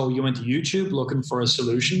 So you went to YouTube looking for a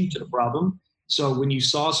solution to the problem. So when you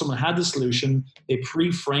saw someone had the solution, they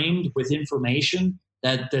pre-framed with information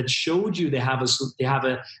that showed you they have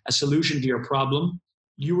a solution to your problem.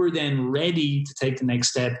 You were then ready to take the next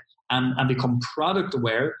step and become product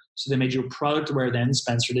aware. So they made you product aware then,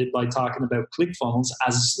 Spencer did, by talking about ClickFunnels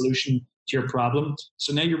as a solution to your problem.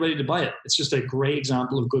 So now you're ready to buy it. It's just a great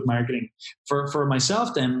example of good marketing. For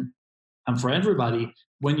myself then, and for everybody,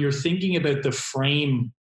 when you're thinking about the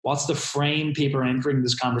frame, what's the frame people are entering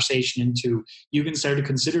this conversation into, you can start to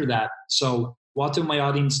consider that. So what do my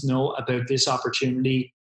audience know about this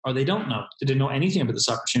opportunity, or they don't know? Do they know anything about this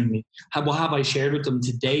opportunity? What have I shared with them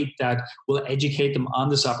to date that will educate them on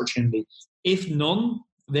this opportunity? If none,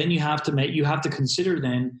 then you have to consider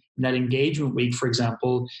then in that engagement week, for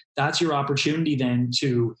example, that's your opportunity then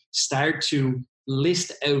to start to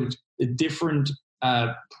list out the different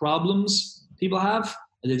problems people have,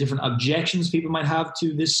 the different objections people might have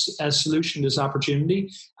to this solution, this opportunity.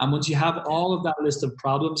 And once you have all of that list of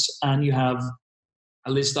problems and you have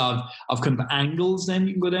a list of kind of angles then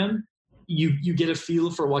you can go down, you get a feel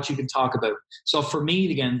for what you can talk about. So for me,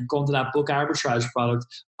 again, going to that book arbitrage product,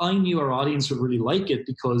 I knew our audience would really like it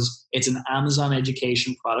because it's an Amazon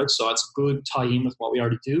education product. So it's a good tie-in with what we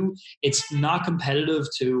already do. It's not competitive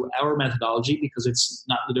to our methodology because it's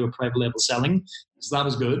not to do with private label selling. So that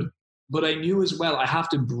was good. But I knew as well, I have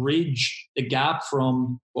to bridge the gap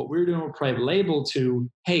from what we're doing with private label to,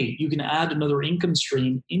 hey, you can add another income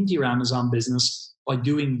stream into your Amazon business by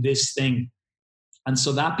doing this thing. And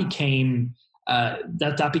so that became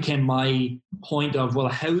that became my point of, well,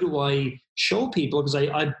 how do I show people? Because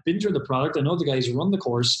I've been through the product. I know the guys who run the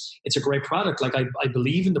course. It's a great product. Like I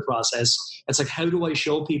believe in the process. It's like, how do I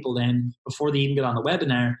show people then before they even get on the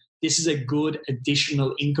webinar, this is a good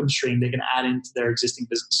additional income stream they can add into their existing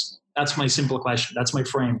business? That's my simple question. That's my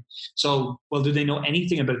frame. So, well, do they know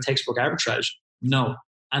anything about textbook arbitrage? No.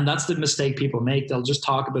 And that's the mistake people make. They'll just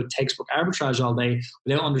talk about textbook arbitrage all day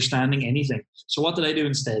without understanding anything. So what did I do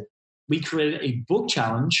instead? We created a book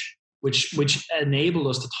challenge, which enabled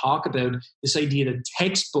us to talk about this idea that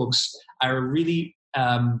textbooks are a really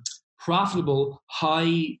profitable,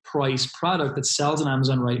 high-price product that sells on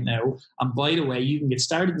Amazon right now. And by the way, you can get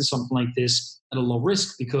started in something like this at a low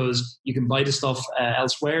risk because you can buy the stuff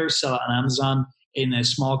elsewhere, sell it on Amazon in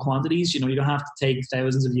small quantities. You know, you don't have to take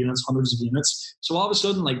thousands of units, hundreds of units. So all of a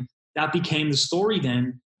sudden, like, that became the story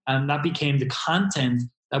then, and that became the content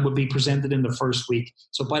that would be presented in the first week.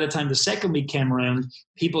 So by the time the second week came around,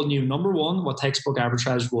 people knew, number one, what textbook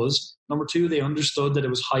arbitrage was. Number two, they understood that it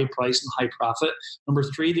was high price and high profit. Number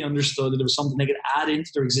three, they understood that it was something they could add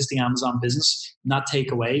into their existing Amazon business, not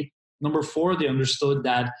take away. Number four, they understood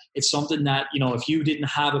that it's something that, you know, if you didn't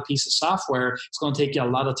have a piece of software, it's going to take you a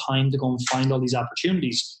lot of time to go and find all these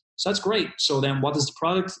opportunities. So that's great. So then what does the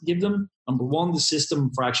product give them? Number one, the system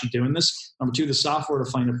for actually doing this. Number two, the software to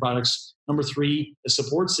find the products. Number three, the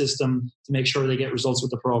support system to make sure they get results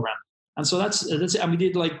with the program. And so that's and we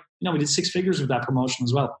did we did six figures with that promotion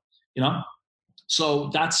as well, you know? So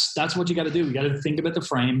that's what you got to do. You got to think about the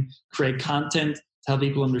frame, create content to help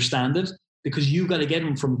people understand it, because you got to get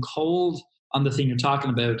them from cold on the thing you're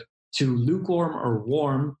talking about to lukewarm or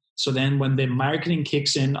warm. So then when the marketing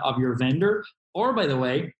kicks in of your vendor, or by the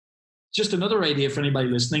way, just another idea for anybody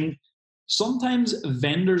listening, sometimes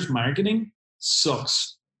vendors' marketing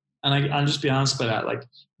sucks. And I'll just be honest about that. Like,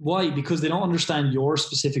 why? Because they don't understand your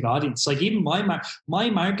specific audience. Like, even my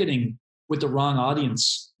marketing with the wrong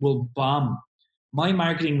audience will bomb. My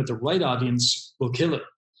marketing with the right audience will kill it.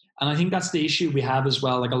 And I think that's the issue we have as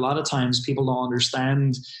well. Like, a lot of times people don't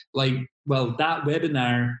understand, like, well, that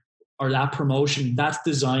webinar or that promotion, that's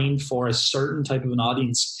designed for a certain type of an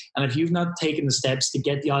audience. And if you've not taken the steps to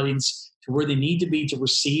get the audience to where they need to be to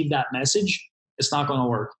receive that message, it's not going to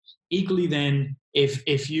work. Equally then,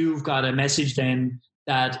 if you've got a message then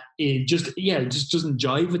that it just doesn't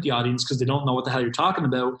jive with the audience because they don't know what the hell you're talking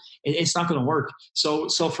about, it's not going to work. So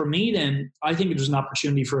for me then, I think there's an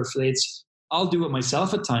opportunity for affiliates. I'll do it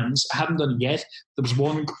myself at times. I haven't done it yet. There was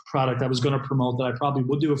one product I was going to promote that I probably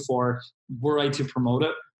would do it for, were I to promote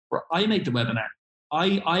it, where I make the webinar.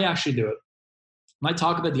 I actually do it. And I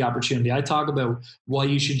talk about the opportunity. I talk about why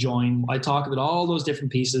you should join. I talk about all those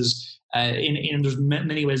different pieces. There's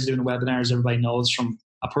many ways of doing a webinar, as everybody knows, from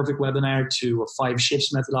a perfect webinar to a 5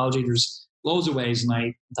 shifts methodology. There's loads of ways,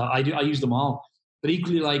 and I use them all. But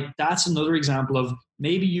equally, like, that's another example of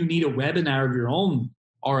maybe you need a webinar of your own,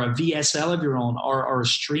 or a VSL of your own, or a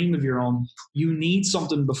stream of your own. You need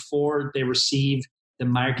something before they receive the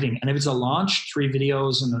marketing. And if it's a launch, 3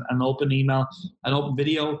 videos and an open email, an open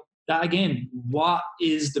video, that again, what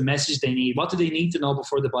is the message they need? What do they need to know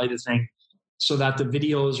before they buy the thing, so that the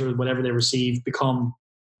videos or whatever they receive become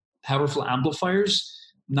powerful amplifiers,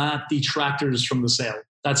 not detractors from the sale?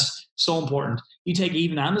 That's so important. You take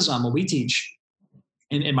even Amazon, what we teach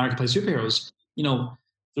in Marketplace Superheroes,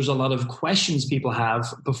 there's a lot of questions people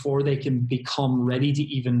have before they can become ready to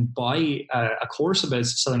even buy a course about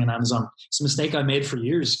selling on Amazon. It's a mistake I made for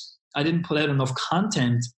years. I didn't put out enough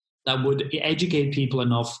content that would educate people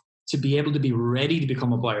enough to be able to be ready to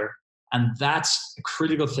become a buyer. And that's a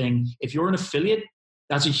critical thing. If you're an affiliate,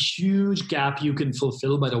 that's a huge gap you can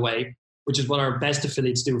fulfill, by the way, which is what our best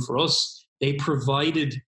affiliates do for us. They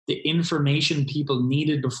provided the information people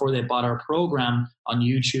needed before they bought our program on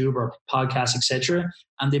YouTube or podcasts, etc.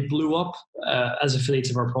 And they blew up as affiliates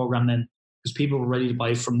of our program then, because people were ready to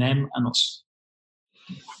buy from them and us.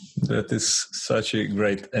 That is such a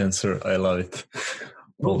great answer. I love it.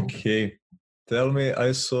 Okay. Tell me,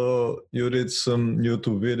 I saw you did some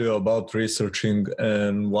YouTube video about researching,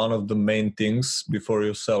 and one of the main things before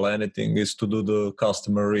you sell anything is to do the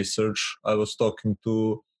customer research. I was talking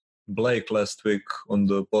to Blake last week on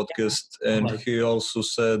the podcast, and he also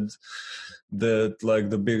said that like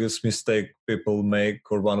the biggest mistake people make,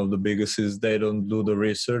 or one of the biggest, is they don't do the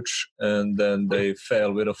research and then they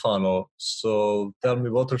fail with a funnel. So tell me,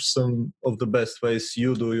 what are some of the best ways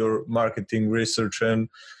you do your marketing research, and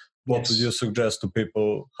what would you suggest to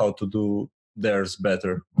people how to do theirs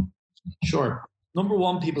better? Sure. Number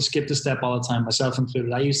one, people skip the step all the time, myself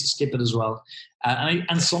included. I used to skip it as well.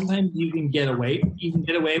 And sometimes you can get away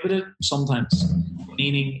with it sometimes.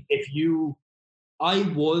 Meaning I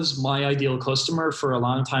was my ideal customer for a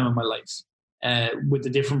long time in my life with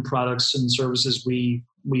the different products and services we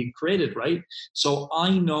created, right? So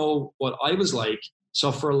I know what I was like.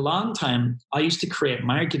 So for a long time, I used to create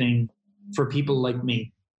marketing for people like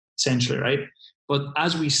me, essentially, right? But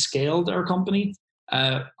as we scaled our company,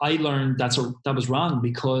 I learned that was wrong,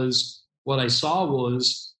 because what I saw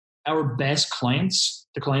was our best clients,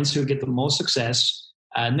 the clients who get the most success.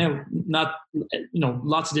 Now, not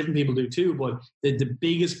lots of different people do too, but the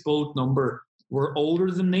biggest bulk number were older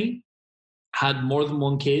than me, had more than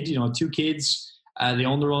one kid, 2 kids. They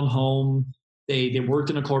owned their own home. They worked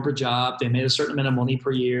in a corporate job. They made a certain amount of money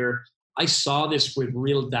per year. I saw this with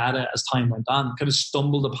real data as time went on, kind of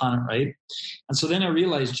stumbled upon it, right? And so then I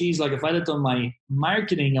realized, geez, like if I'd have done my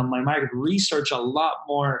marketing and my market research a lot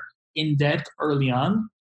more in depth early on,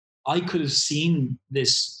 I could have seen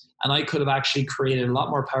this, and I could have actually created a lot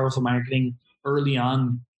more powerful marketing early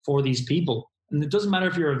on for these people. And it doesn't matter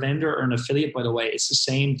if you're a vendor or an affiliate, by the way, it's the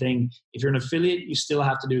same thing. If you're an affiliate, you still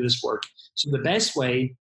have to do this work. So the best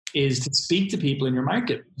way is to speak to people in your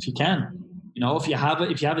market if you can. If you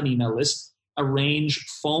have an email list, arrange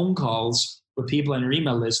phone calls with people on your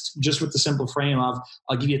email list, just with the simple frame of,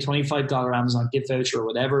 I'll give you a $25 Amazon gift voucher or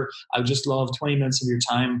whatever. I would just love 20 minutes of your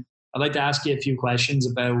time. I'd like to ask you a few questions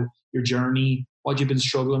about your journey, what you've been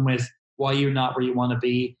struggling with, why you're not where you want to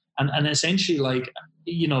be. And essentially,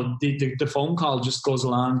 the phone call just goes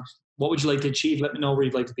along. What would you like to achieve? Let me know where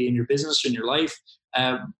you'd like to be in your business, in your life.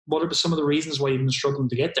 What are some of the reasons why you've been struggling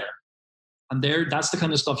to get there? And that's the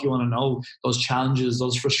kind of stuff you want to know, those challenges,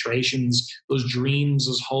 those frustrations, those dreams,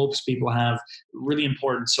 those hopes people have, really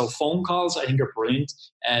important. So phone calls, I think, are brilliant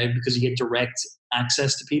because you get direct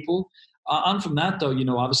access to people. On from that, though,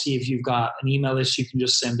 obviously, if you've got an email list, you can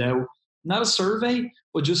just send out, not a survey,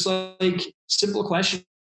 but just like simple questions.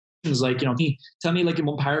 Like, tell me like in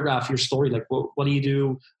one paragraph your story, like what do you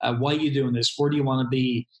do? Why are you doing this? Where do you want to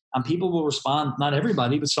be? And people will respond. Not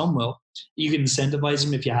everybody, but some will. You can incentivize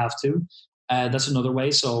them if you have to. That's another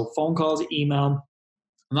way. So phone calls, email.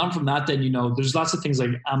 And on from that, then, there's lots of things like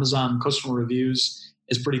Amazon customer reviews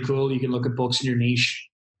is pretty cool. You can look at books in your niche,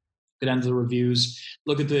 go down to the reviews,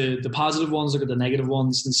 look at the positive ones, look at the negative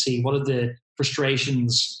ones, and see what are the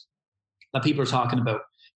frustrations that people are talking about.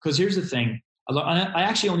 Because here's the thing. I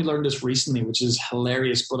actually only learned this recently, which is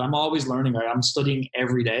hilarious, but I'm always learning. Right? I'm studying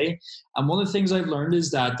every day. And one of the things I've learned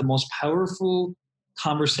is that the most powerful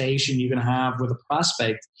conversation you can have with a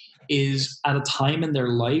prospect is at a time in their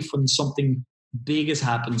life when something big has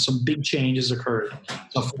happened, some big changes occurred.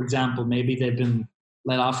 So, for example, maybe they've been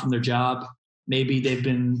let off from their job. Maybe they've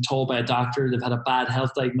been told by a doctor they've had a bad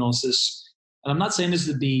health diagnosis. And I'm not saying this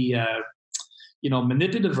to be,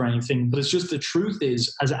 manipulative or anything, but it's just the truth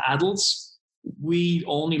is, as adults, we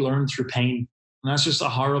only learn through pain. And that's just a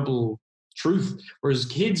horrible truth. Whereas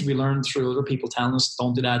kids, we learn through other people telling us,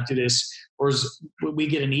 don't do that, do this. Whereas we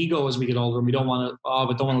get an ego as we get older and we don't want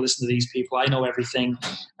to listen to these people. I know everything.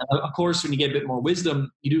 And of course, when you get a bit more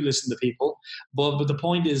wisdom, you do listen to people. But the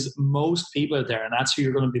point is, most people out there, and that's who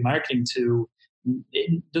you're going to be marketing to,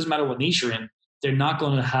 it doesn't matter what niche you're in, they're not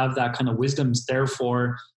going to have that kind of wisdom.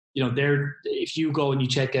 Therefore, if you go and you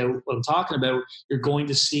check out what I'm talking about, you're going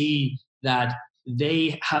to see that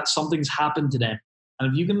something's happened to them.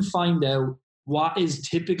 And if you can find out what is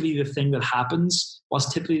typically the thing that happens,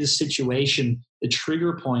 what's typically the situation, the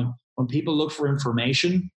trigger point when people look for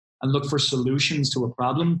information and look for solutions to a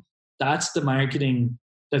problem, that's the marketing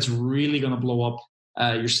that's really going to blow up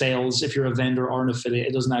your sales. If you're a vendor or an affiliate,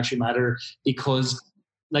 it doesn't actually matter, because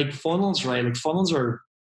like funnels, right? Like funnels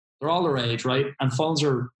they're all the rage, right? And funnels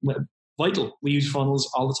are vital. We use funnels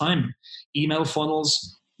all the time. Email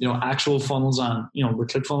funnels, actual funnels on, with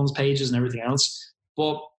ClickFunnels pages and everything else.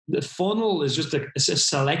 But the funnel is just it's a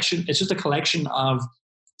selection. It's just a collection of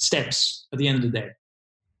steps at the end of the day.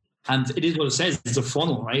 And it is what it says. It's a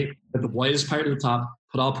funnel, right? At the widest part of the top,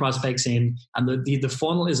 put all prospects in. And the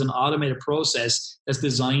funnel is an automated process that's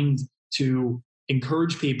designed to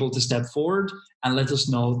encourage people to step forward and let us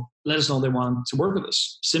know they want to work with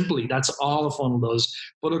us. Simply, that's all a funnel does.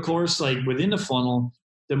 But of course, like within the funnel,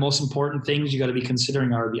 the most important things you got to be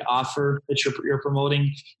considering are the offer that you're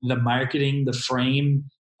promoting, the marketing, the frame,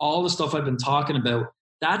 all the stuff I've been talking about.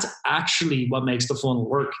 That's actually what makes the funnel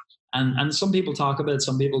work. And some people talk about it,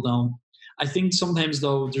 some people don't. I think sometimes,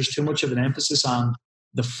 though, there's too much of an emphasis on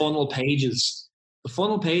the funnel pages. The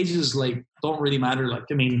funnel pages don't really matter.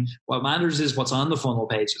 What matters is what's on the funnel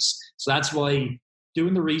pages. So that's why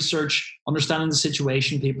doing the research, understanding the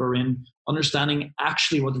situation people are in, understanding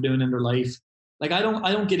actually what they're doing in their life. Like I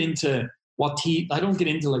don't get into what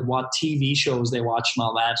TV shows they watch and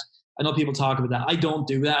all that. I know people talk about that. I don't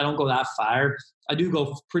do that. I don't go that far. I do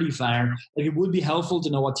go pretty far. Like it would be helpful to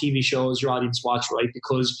know what TV shows your audience watch, right?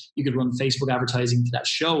 Because you could run Facebook advertising to that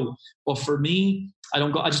show. But for me, I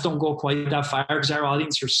just don't go quite that far because our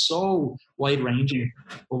audience are so wide ranging.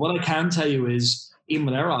 But what I can tell you is, even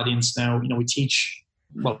with our audience now, we teach.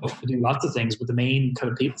 Well, we do lots of things, but the main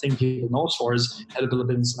kind of thing people know us for is how to build a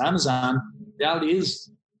business on Amazon. The reality is,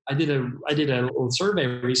 I did a little survey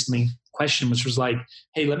recently, question, which was like,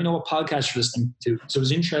 hey, let me know what podcast you're listening to. So I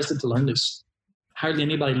was interested to learn this. Hardly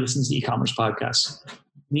anybody listens to e-commerce podcasts,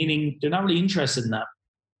 meaning they're not really interested in that.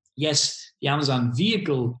 Yes, the Amazon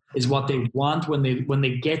vehicle is what they want when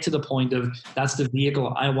they get to the point of that's the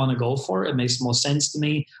vehicle I want to go for. It makes the most sense to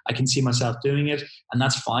me. I can see myself doing it, and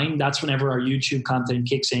that's fine. That's whenever our YouTube content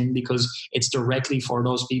kicks in because it's directly for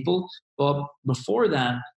those people. But before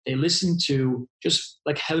that, they listened to just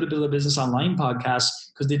like How to Build a Business Online podcast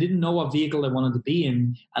because they didn't know what vehicle they wanted to be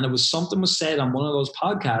in, and it was something was said on one of those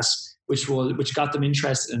podcasts which got them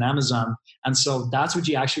interested in Amazon. And so that's what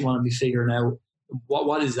you actually want to be figuring out.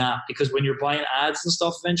 What is that? Because when you're buying ads and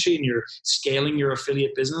stuff eventually and you're scaling your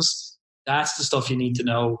affiliate business, that's the stuff you need to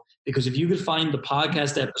know. Because if you could find the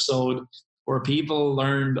podcast episode where people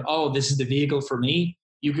learned, oh, this is the vehicle for me,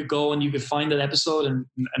 you could go and you could find that episode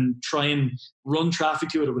and try and run traffic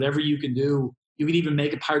to it or whatever you can do. You could even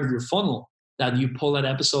make it part of your funnel that you pull that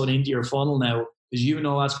episode into your funnel now because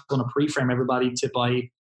that's going to pre-frame everybody to buy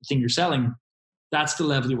the thing you're selling. That's the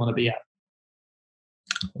level you want to be at.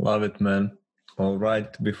 Love it, man. All right.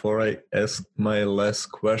 Before I ask my last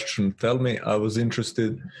question, tell me, I was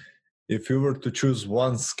interested, if you were to choose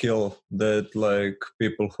one skill that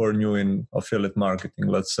people who are new in affiliate marketing,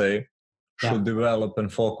 let's say, should develop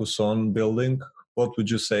and focus on building, what would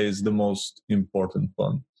you say is the most important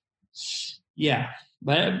one? Yeah.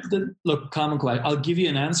 But look, common question. I'll give you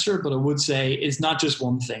an answer, but I would say it's not just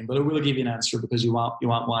one thing, but I will give you an answer because you want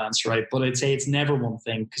one answer, right? But I'd say it's never one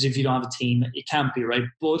thing because if you don't have a team, it can't be, right?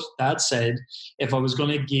 But that said, if I was going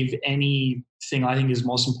to give anything I think is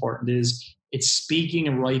most important is it's speaking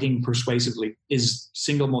and writing persuasively is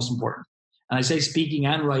single most important. And I say speaking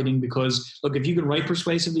and writing because, look, if you can write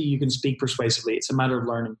persuasively, you can speak persuasively. It's a matter of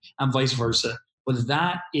learning, and vice versa. But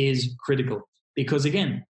that is critical because,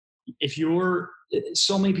 again, if you're,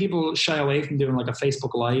 so many people shy away from doing like a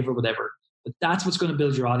Facebook Live or whatever, but that's what's going to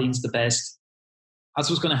build your audience the best. That's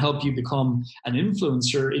what's going to help you become an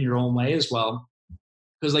influencer in your own way as well.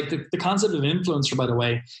 Because like the concept of influencer, by the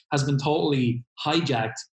way, has been totally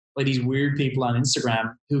hijacked by these weird people on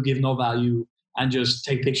Instagram who give no value and just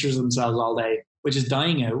take pictures of themselves all day, which is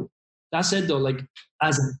dying out. That said, though, like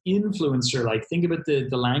as an influencer, like think about the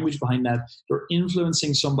language behind that. You're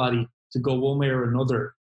influencing somebody to go one way or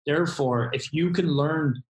another. Therefore, if you can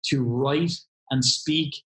learn to write and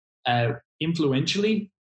speak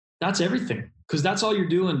influentially, that's everything. Because that's all you're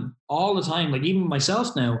doing all the time. Like even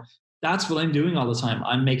myself now, that's what I'm doing all the time.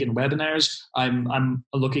 I'm making webinars. I'm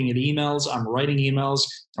looking at emails. I'm writing emails.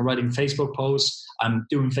 I'm writing Facebook posts. I'm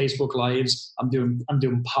doing Facebook Lives. I'm doing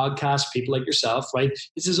podcasts. People like yourself, right?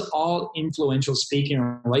 This is all influential speaking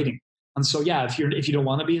or writing. And so, yeah, if you don't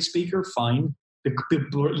want to be a speaker, fine.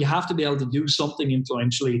 You have to be able to do something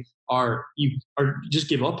influentially, or just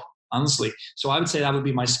give up. Honestly, so I would say that would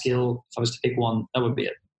be my skill. If I was to pick one, that would be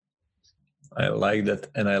it. I like that.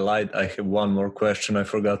 And I lied. I have one more question I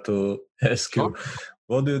forgot to ask you.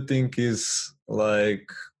 What do you think is like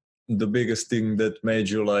the biggest thing that made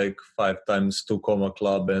you like 5x2 Comma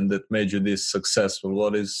Club and that made you this successful?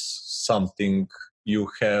 What is something you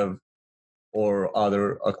have or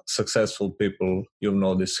other successful people you've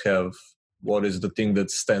noticed have? What is the thing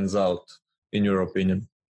that stands out in your opinion?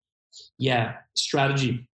 Yeah,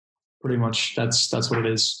 strategy. Pretty much. That's what it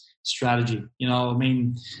is. Strategy. You know, I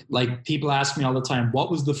mean, like people ask me all the time, what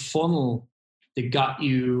was the funnel that got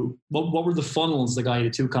you, what were the funnels that got you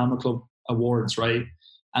to 2 Comma Club awards, right?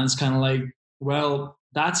 And it's kind of like, well,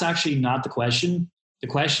 that's actually not the question. The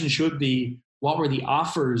question should be, what were the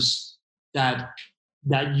offers that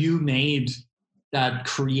you made that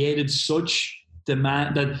created such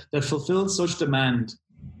demand, that fulfilled such demand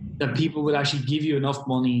that people would actually give you enough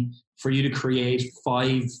money for you to create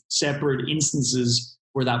 5 separate instances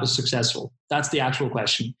where that was successful? That's the actual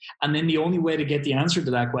question. And then the only way to get the answer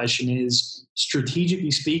to that question is,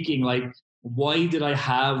 strategically speaking, like, why did I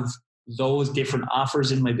have those different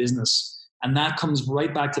offers in my business? And that comes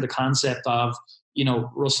right back to the concept of, you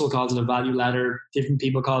know, Russell calls it a value ladder. Different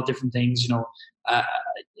people call it different things,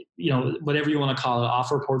 whatever you want to call it,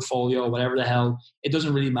 offer portfolio, whatever the hell, it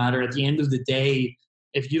doesn't really matter. At the end of the day,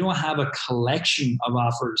 if you don't have a collection of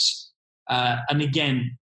offers, and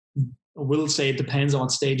again, I will say it depends on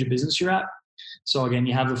what stage of business you're at. So again,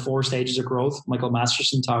 you have the 4 stages of growth. Michael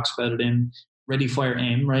Masterson talks about it in Ready, Fire,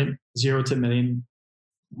 Aim, right? 0 to million,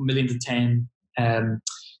 million to 10, 10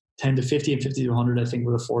 to 50, and 50 to 100, I think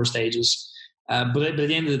were the 4 stages. But at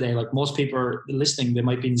the end of the day, like most people are listening, they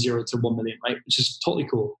might be in 0 to 1 million, right? Which is totally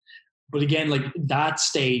cool. But again, like that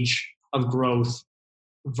stage of growth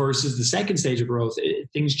versus the second stage of growth,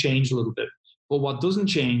 things change a little bit. But what doesn't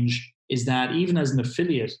change is that even as an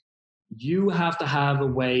affiliate, you have to have a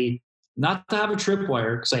way, not to have a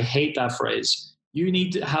tripwire, because I hate that phrase. You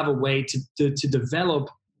need to have a way to develop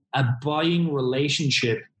a buying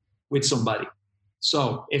relationship with somebody.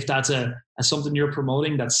 So if that's a something you're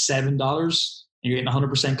promoting that's $7 and you're getting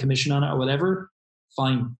 100% commission on it or whatever,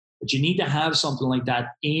 fine. But you need to have something like that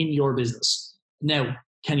in your business. Now,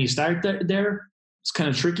 can you start there? It's kind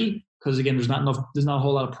of tricky because again, there's not a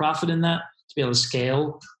whole lot of profit in that to be able to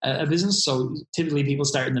scale a business. So typically people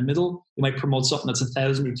start in the middle. You might promote something that's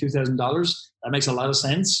 $1,000 or $2,000. That makes a lot of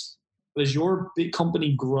sense. But as your big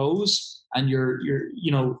company grows and you're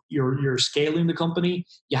scaling the company,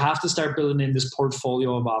 you have to start building in this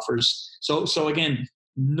portfolio of offers. So again,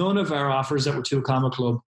 none of our offers that were 2 Comma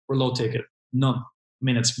Club were low ticket. None. I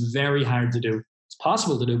mean, it's very hard to do. It's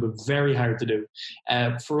possible to do, but very hard to do.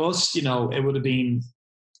 For us, it would have been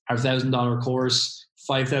our $1,000 course,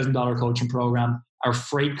 $5,000 coaching program. Our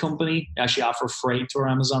freight company actually offer freight to our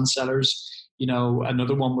Amazon sellers.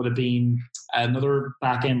 Another one would have been another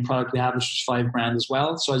back-end product we have, which was $5,000 as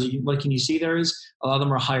well. So as what can you see there is a lot of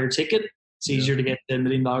them are higher ticket. It's easier to get the $1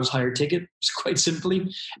 million higher ticket, just quite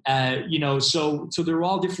simply. So they're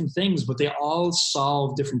all different things, but they all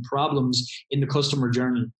solve different problems in the customer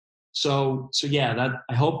journey. So yeah,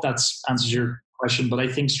 I hope that answers your question. But I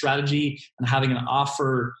think strategy and having an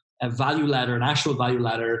offer, a value ladder, an actual value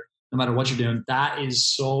ladder, no matter what you're doing, that is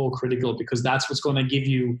so critical because that's what's going to give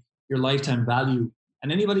you your lifetime value.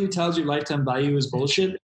 And anybody who tells you lifetime value is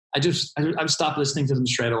bullshit, I've stopped listening to them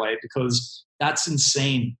straight away because that's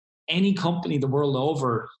insane. Any company the world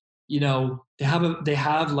over, they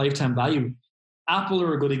have lifetime value. Apple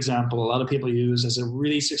are a good example. A lot of people use as a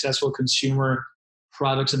really successful consumer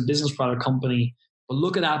products and business product company. But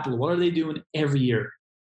look at Apple. What are they doing every year?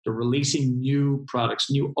 They're releasing new products,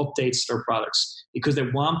 new updates to their products, because they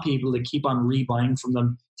want people to keep on rebuying from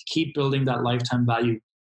them, to keep building that lifetime value.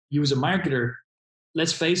 You as a marketer,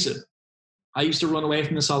 let's face it, I used to run away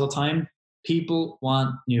from this all the time. People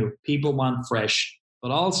want new, people want fresh, but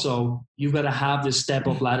also you've got to have this step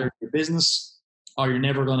up ladder in your business, or you're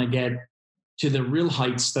never going to get to the real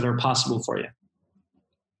heights that are possible for you.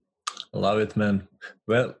 Love it, man.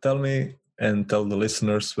 Well, tell me and tell the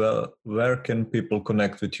listeners, well, where can people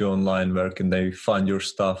connect with you online? Where can they find your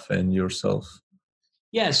stuff and yourself?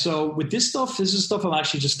 Yeah, so with this is stuff I'm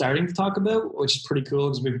actually just starting to talk about, which is pretty cool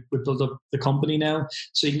because we've built up the company now.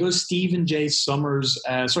 So you can go to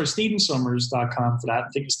StephenSummers.com for that. I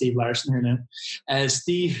think it's Steve Larson here now.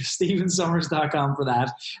 StephenSummers.com for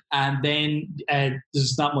that. And then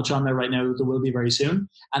there's not much on there right now. There will be very soon.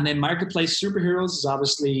 And then Marketplace Superheroes is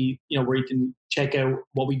obviously, where you can check out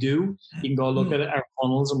what we do. You can go look at our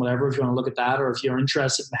funnels and whatever if you want to look at that, or if you're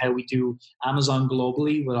interested in how we do Amazon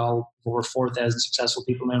globally with all over 4,000 successful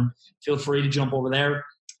people now, feel free to jump over there.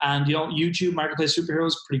 And YouTube Marketplace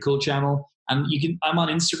Superheroes, pretty cool channel. And I'm on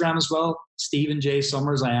Instagram as well, Stephen J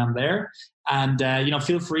Summers. I am there, and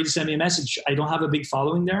feel free to send me a message. I don't have a big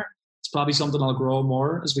following there. It's probably something I'll grow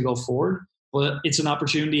more as we go forward. But it's an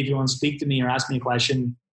opportunity if you want to speak to me or ask me a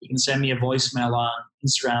question. You can send me a voicemail on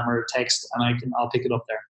Instagram or a text, and I'll pick it up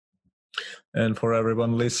there. And for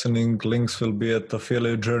everyone listening, links will be at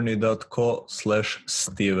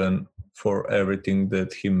affiliatejourney.co/Steven for everything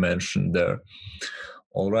that he mentioned there.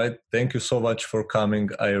 All right. Thank you so much for coming.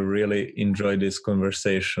 I really enjoyed this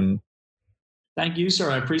conversation. Thank you, sir.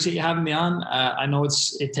 I appreciate you having me on. I know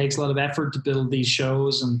it takes a lot of effort to build these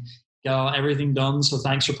shows and get everything done. So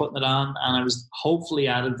thanks for putting it on. And I was hopefully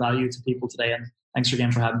added value to people today. And thanks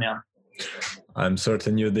again for having me on. I'm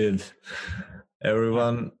certain you did.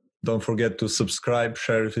 Everyone, don't forget to subscribe,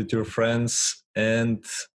 share it with your friends, and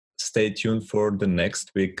stay tuned for the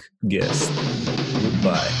next week guest.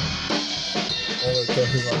 Goodbye. All right,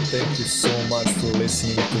 everyone, thank you so much for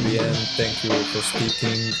listening to the end. Thank you for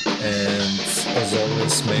speaking. And as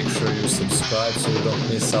always, make sure you subscribe so you don't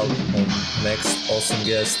miss out on next awesome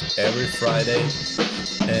guest every Friday.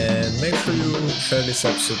 And make sure you share this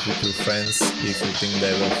episode with your friends if you think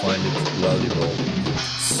they will find it valuable.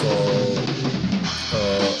 So,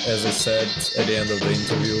 as I said at the end of the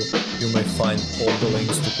interview, you may find all the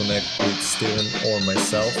links to connect with Steven or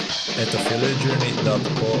myself at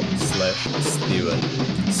affiliatejourney.co/Steven.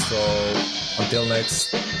 So, until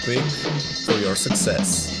next week, for your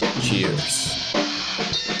success. Cheers.